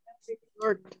short.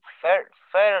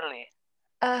 Fairly.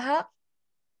 Ajá.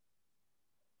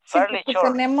 Sí, Fairly porque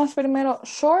short. tenemos primero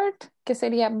short, que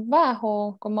sería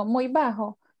bajo, como muy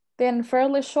bajo. Then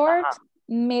fairly short,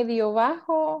 medio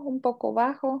bajo, un poco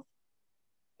bajo.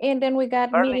 And then we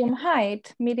got medium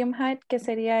height, que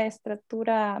sería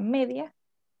estatura media.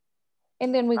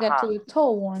 And then we got to the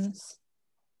tall ones.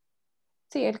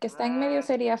 Sí, el que está en medio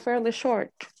sería fairly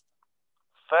short.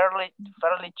 Fairly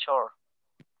short.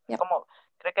 Yep. ¿Cómo?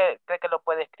 ¿Cree que lo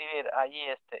puede escribir allí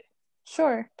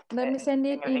Sure, let me send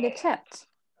it in the chat.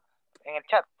 En el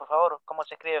chat, por favor, ¿cómo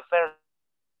se escribe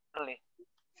fairly?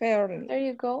 Fairly. There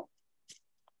you go.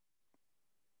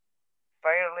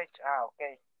 Fairly,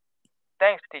 okay.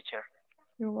 Thanks, teacher.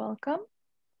 You're welcome.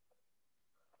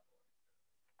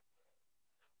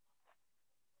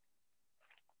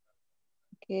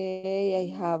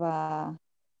 Okay,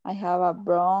 I have a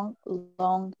brown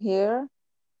long hair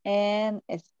and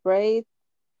straight.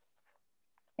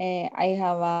 I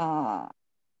have a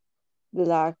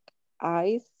black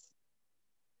eyes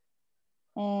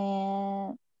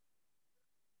and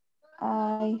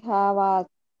I have a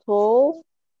tall.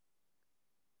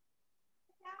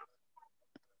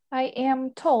 I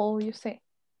am tall, you say.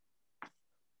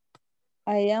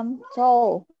 I am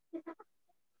tall.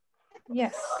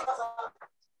 Yes.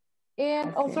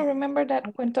 And also remember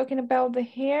that when talking about the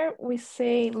hair, we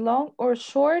say long or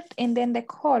short and then the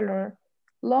color.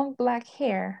 Long black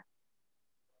hair.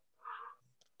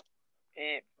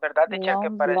 Y verdad, teacher, que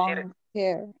Long blonde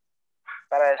hair.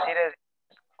 para decir es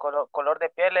color de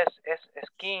piel es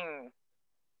skin.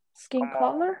 Skin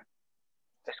color?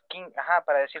 Skin, ajá,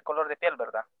 para decir color de piel,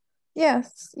 ¿verdad?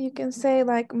 Yes, you can say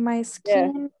like my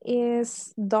skin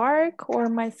is dark or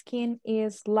my skin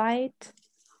is light.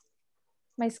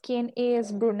 My skin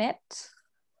is brunette.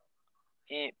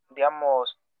 Y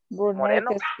digamos, Brunette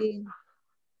moreno. skin.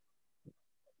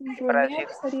 Para Brunette decir,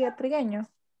 sería trigueño.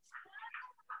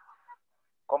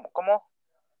 ¿cómo?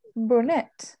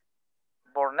 Brunette.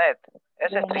 Brunette.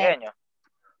 Ese es trigueño.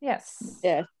 Yes.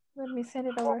 Yes. Let me send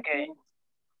it over here.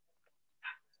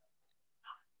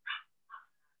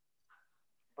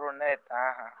 Brunette,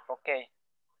 ajá, ok.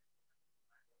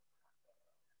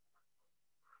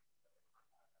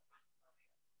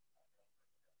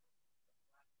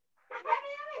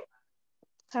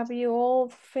 Have you all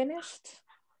finished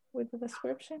with the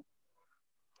description?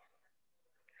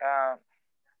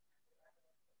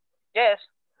 Yes.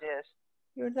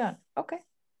 You're done. Okay.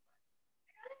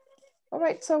 All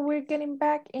right, so we're getting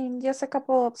back in just a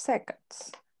couple of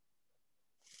seconds.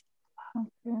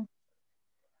 Okay.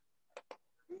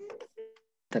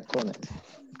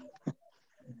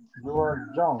 You are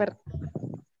young.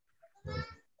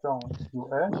 Young. Your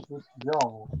age is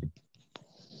young.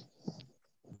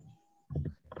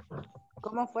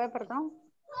 ¿Cómo fue, perdón?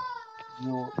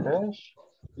 Your age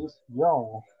is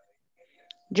young.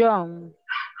 John.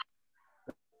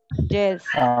 Yes.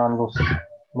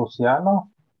 Luciano,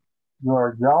 you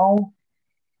are young,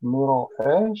 middle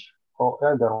age, or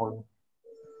elderly?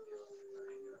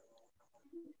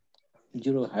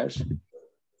 Your age.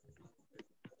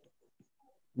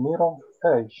 Middle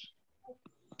age.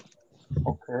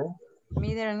 Okay.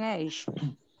 Middle age.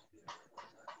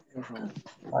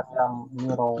 I am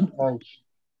middle age.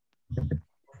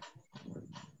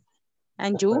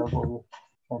 And you?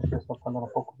 Empiezo a poner un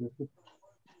poco difícil.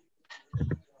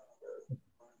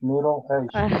 Middle age.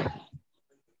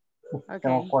 Okay.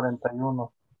 Tengo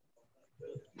 41.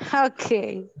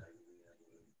 Ok.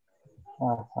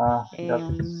 Ajá, ya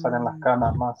salen las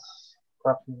canas más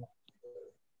rápido.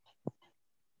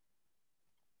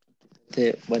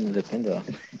 Bueno, depende. ¿Va?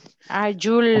 Are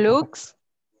you looks?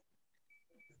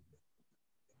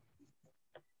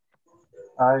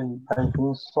 I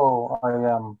think so. I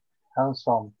am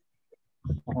handsome.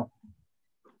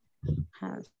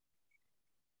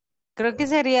 Creo que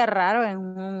sería raro en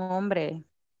un hombre.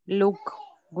 Look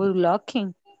good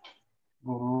looking.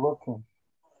 Good looking.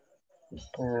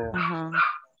 Ajá.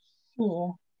 Sí,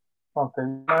 aunque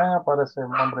imagen aparece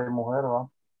hombre y mujer, ¿va?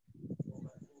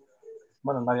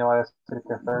 Bueno, nadie va a decir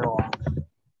que es feo.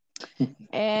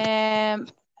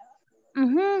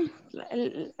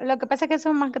 Lo que pasa es que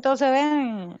eso más que todo se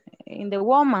ve en the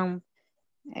woman.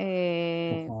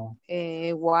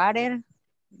 Water,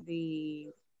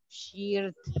 the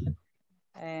shirt,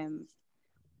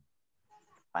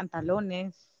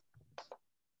 pantalones.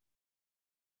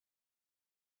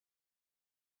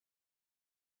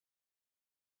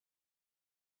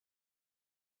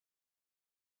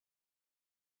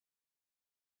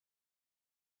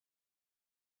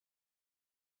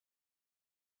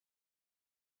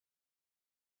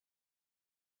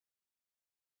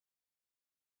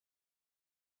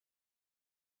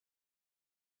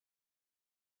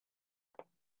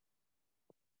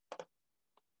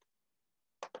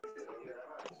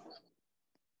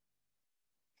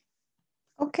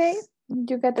 Okay,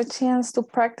 you got a chance to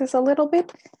practice a little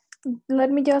bit.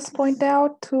 Let me just point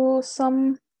out to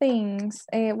some things.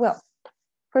 Well,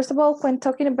 first of all, when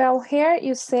talking about hair,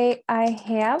 you say I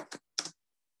have,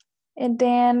 and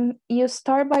then you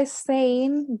start by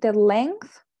saying the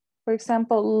length, for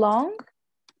example, long,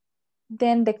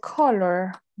 then the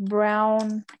color,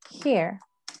 brown hair.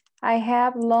 I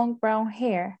have long brown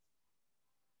hair.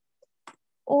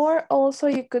 Or also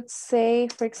you could say,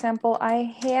 for example,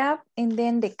 I have, and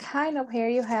then the kind of hair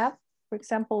you have, for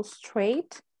example,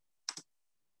 straight.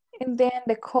 And then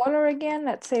the color again,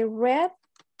 let's say red.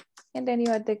 And then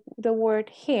you add the word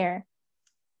hair.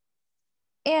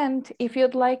 And if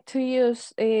you'd like to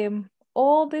use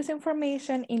all this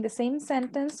information in the same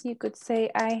sentence, you could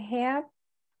say, I have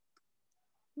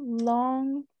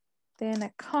long, then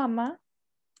a comma,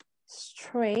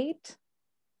 straight,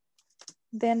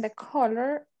 then the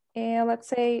color, and let's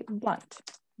say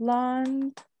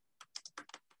blonde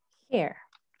hair.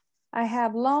 I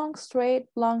have long,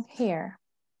 straight, blonde hair.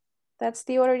 That's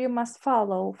the order you must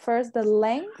follow. First, the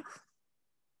length.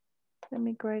 Let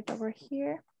me grade over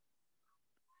here.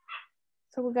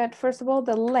 So we got, first of all,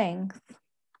 the length.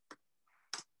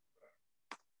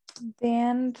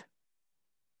 Then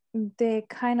the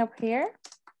kind of hair.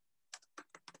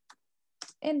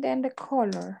 And then the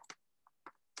color.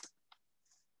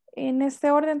 En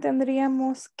este orden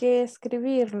tendríamos que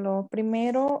escribirlo.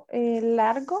 Primero,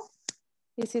 largo.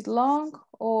 Is it long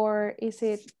or is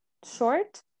it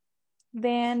short?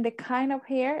 Then the kind of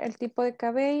hair, el tipo de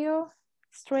cabello,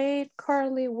 straight,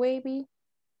 curly, wavy.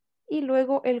 Y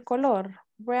luego el color,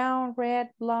 brown, red,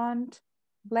 blonde,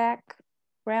 black,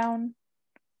 brown.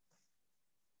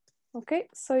 Okay,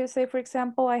 so you say, for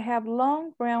example, I have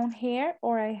long brown hair,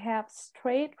 or I have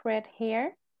straight red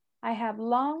hair. I have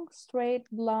long, straight,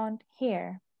 blonde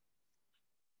hair.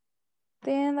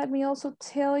 Then let me also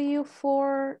tell you,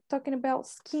 for talking about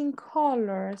skin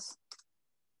colors,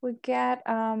 we get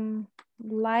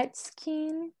light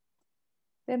skin.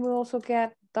 Then we also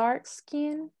get dark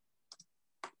skin.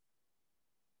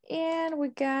 And we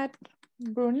got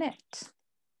brunette.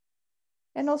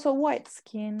 And also white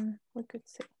skin, we could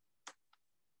say.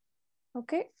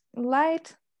 Okay,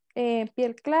 light,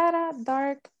 piel clara,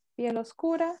 dark, piel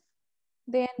oscura.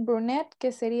 Then brunette,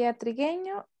 que sería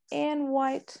trigueño, and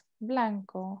white,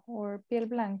 blanco, or piel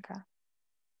blanca.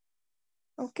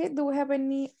 Okay, do we have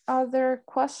any other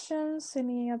questions?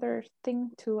 Any other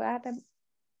thing to add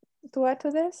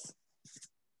to this?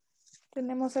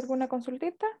 ¿Tenemos alguna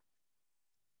consultita?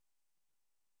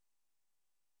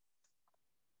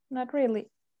 Not really.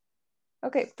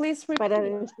 Okay, please repeat. Para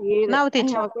decir, No, I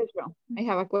teacher.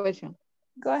 have a question.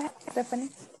 Go ahead, Stephanie.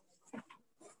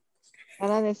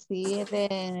 Para decir,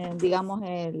 digamos,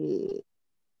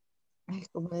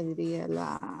 ¿cómo le diría?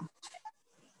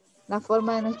 La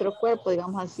forma de nuestro cuerpo,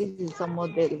 digamos así, si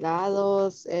somos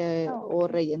delgados o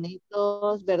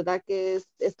rellenitos, ¿verdad que es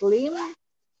slim?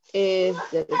 Es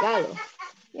delgado.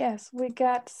 Yes, we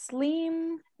got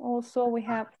slim. Also, we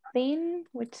have thin,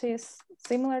 which is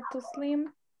similar to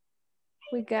slim.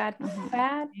 We got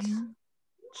fat,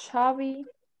 chubby.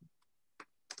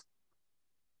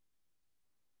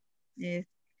 Yes.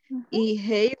 Y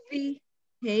heavy.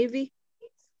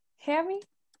 Heavy.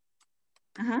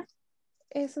 Ajá.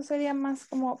 Eso sería más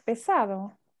como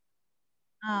pesado.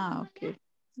 Ah, ok.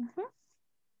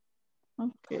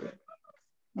 Ok.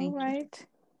 All right.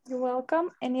 You're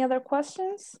welcome. Any other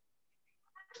questions?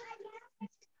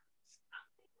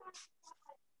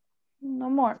 No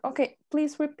more. Okay,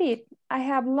 please repeat. I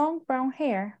have long brown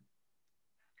hair.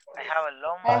 I have a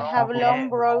long I have long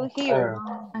brown hair.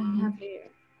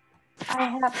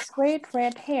 I have straight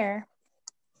red hair.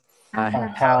 I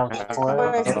have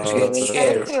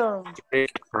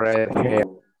red hair.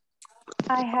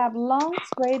 I have long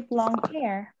straight blonde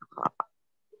hair.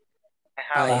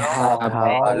 I have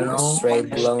a long, straight,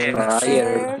 blonde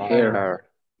hair.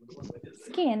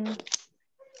 Skin.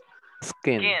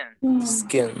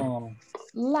 Skin.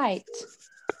 Light.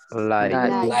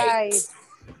 Light.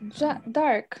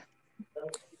 Dark.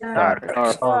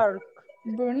 Dark.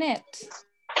 Brunette.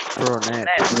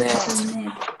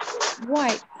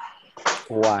 White.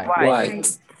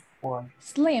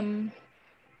 Slim.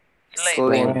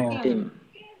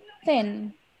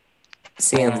 Thin.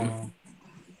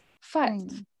 Fat.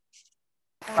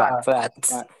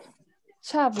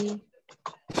 Chubby.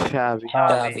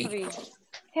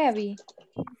 Heavy.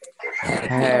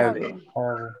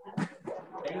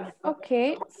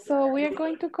 Okay, so we're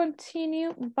going to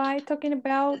continue by talking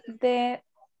about the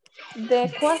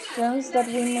questions that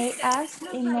we may ask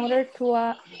in order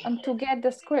to get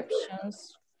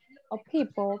descriptions of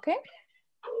people, okay?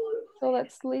 So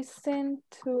let's listen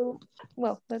to,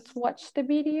 well, let's watch the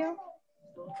video.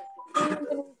 And then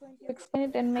we're going to explain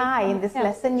it and make Hi, in this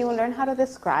lesson you will learn how to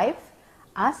describe,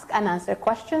 ask and answer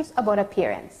questions about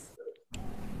appearance.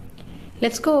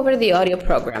 Let's go over the audio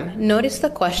program. Notice the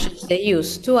questions they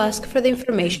use to ask for the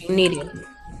information needed.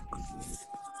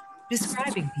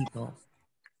 Describing people.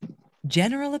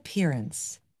 General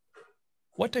appearance.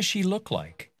 What does she look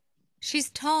like?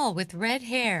 She's tall with red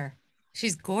hair.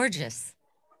 She's gorgeous.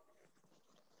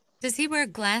 Does he wear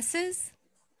glasses?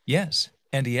 Yes,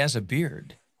 and he has a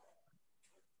beard.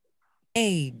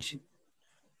 Age.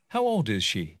 How old is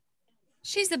she?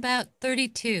 She's about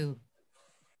 32.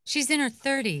 She's in her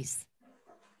 30s.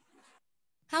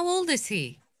 How old is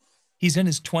he? He's in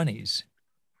his 20s.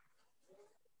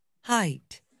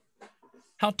 Height.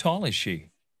 How tall is she?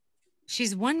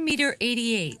 She's 1.88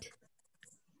 meters.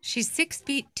 She's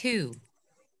 6'2".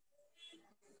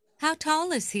 How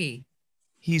tall is he?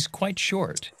 He's quite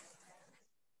short.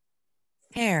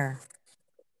 Hair.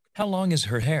 How long is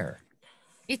her hair?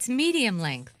 It's medium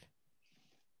length.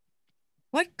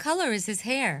 What color is his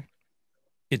hair?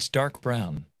 It's dark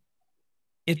brown.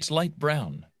 It's light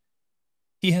brown.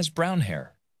 He has brown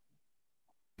hair.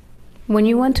 When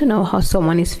you want to know how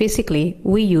someone is physically,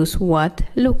 we use what,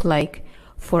 look like.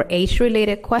 For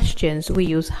age-related questions, we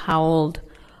use how old.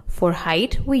 For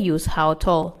height, we use how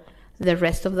tall. The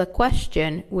rest of the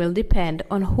question will depend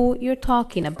on who you're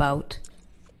talking about.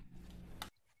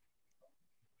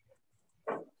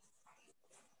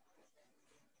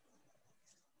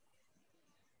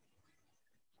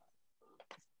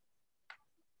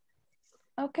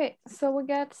 Okay, so we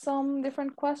got some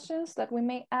different questions that we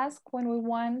may ask when we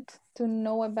want to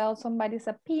know about somebody's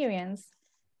appearance.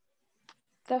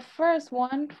 The first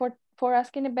one for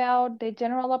asking about the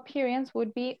general appearance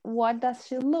would be, what does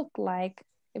she look like?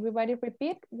 Everybody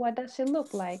repeat, what does she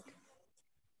look like?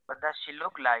 What does she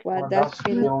look like? What does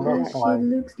she look like? She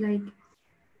looks like.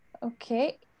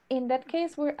 Okay, in that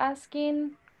case, we're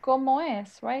asking, ¿cómo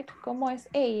es, right? ¿Cómo es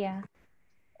ella?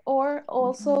 Or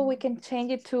also we can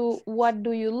change it to, what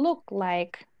do you look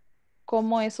like?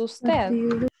 ¿Cómo es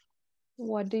usted?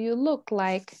 What do you look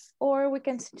like? Or we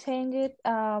can change it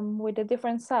with the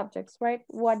different subjects, right?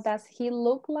 What does he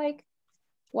look like?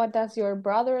 What does your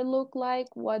brother look like?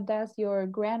 What does your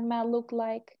grandma look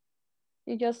like?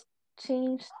 You just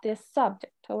change the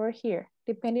subject over here,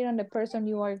 depending on the person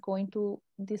you are going to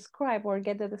describe or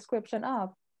get the description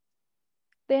of.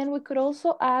 Then we could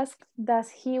also ask,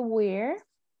 does he wear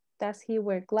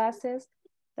glasses?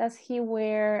 Does he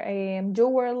wear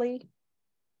jewelry?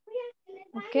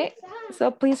 Okay, so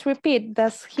please repeat.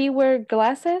 Does he wear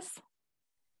glasses?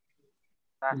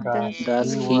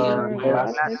 Does he wear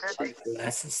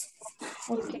Glasses.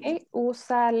 Okay,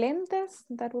 usa lentes.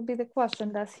 That would be the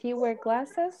question. Does he wear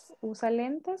glasses? Usa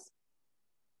lentes.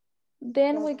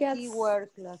 Then we get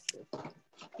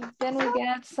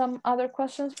some other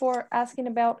questions for asking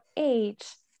about age.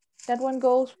 That one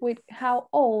goes with how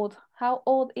old. How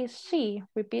old is she?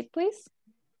 Repeat, please.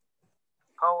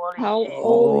 How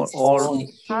old is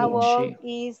she? How old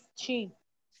is she?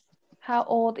 How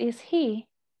old is he?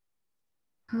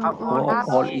 How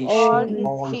old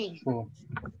is she?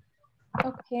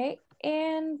 Okay,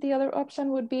 and the other option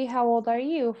would be, how old are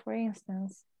you, for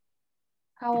instance?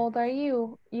 How old are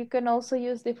you? You can also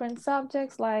use different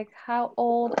subjects like, how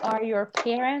old are your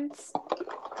parents?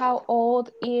 How old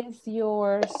is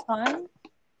your son?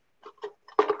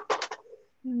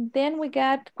 Then we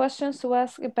got questions to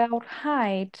ask about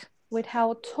height with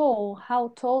how tall. How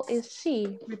tall is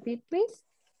she? Repeat, please.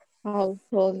 How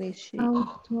tall is she?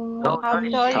 How tall,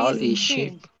 Tall is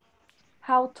she?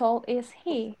 How tall is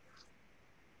he?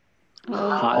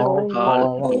 How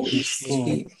tall is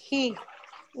He.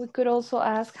 We could also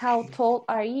ask, how tall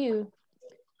are you?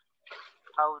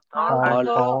 How How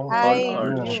tall tall are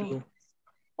you?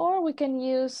 Or we can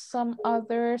use some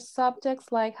other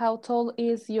subjects like, how tall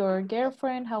is your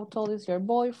girlfriend? How tall is your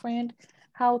boyfriend?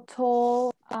 How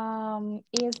tall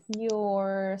is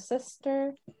your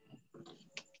sister?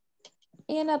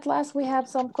 And at last, we have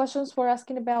some questions for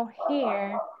asking about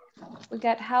hair. We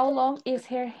got, how long is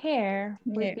her hair?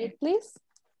 Repeat, please.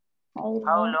 How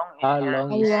long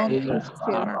is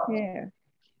her hair?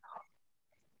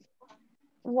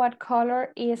 What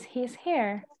color is his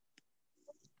hair?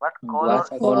 What What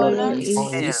color is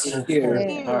his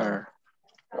hair?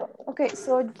 Okay,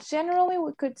 so generally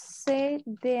we could say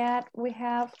that we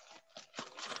have,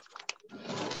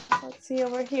 let's see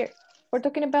over here. We're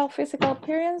talking about physical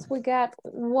appearance. We got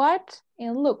what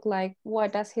and look like.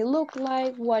 What does he look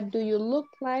like? What do you look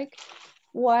like?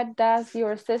 What does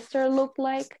your sister look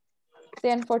like?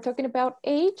 Then for talking about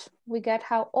age, we got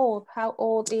how old. How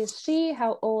old is she?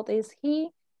 How old is he?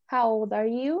 How old are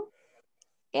you?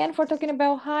 And for talking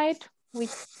about height,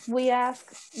 we ask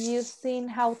using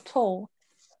how tall.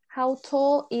 How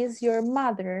tall is your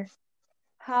mother?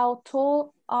 How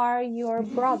tall are your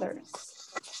brothers?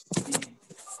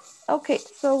 Okay,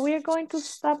 so we're going to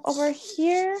stop over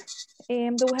here.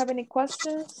 Do we have any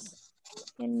questions?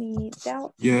 Any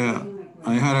doubts? Yeah,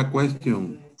 I had a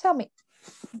question. Tell me.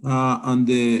 On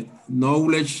the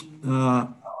knowledge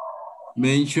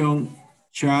mentioned,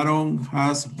 Sharon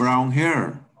has brown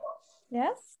hair.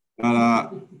 Yes.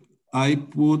 But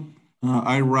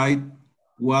I write,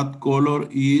 what color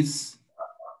is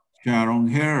Sharon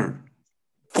hair?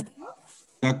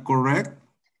 that correct?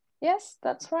 Yes,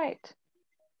 that's right.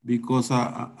 Because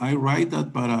I write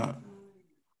that, but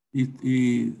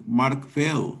it mark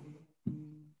fail.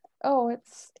 Oh,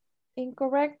 it's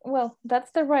incorrect. Well,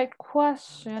 that's the right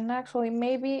question. Actually,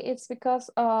 maybe it's because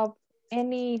of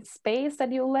any space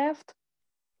that you left,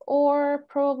 or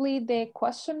probably the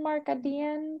question mark at the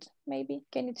end. Maybe.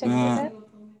 Can you check for that?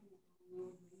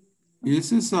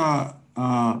 This is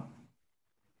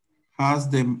has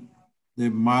the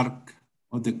mark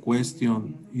of the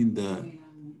question in the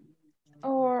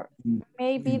Or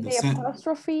maybe the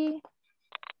apostrophe.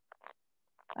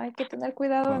 Hay que tener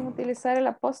cuidado en utilizar el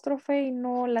apóstrofe y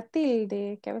no la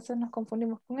tilde, que a veces nos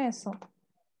confundimos con eso.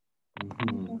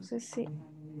 Entonces sí.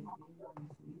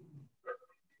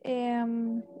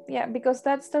 Yeah, because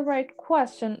that's the right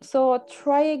question. So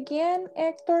try again,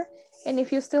 Hector. And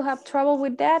if you still have trouble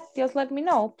with that, just let me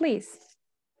know, please.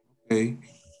 Okay.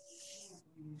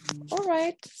 All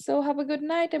right. So have a good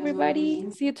night, everybody.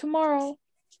 See you tomorrow.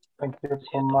 Thank you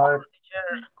so much.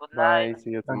 Good Bye. night.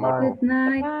 See you tomorrow. Good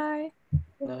night. Bye.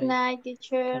 Good night,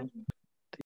 teacher.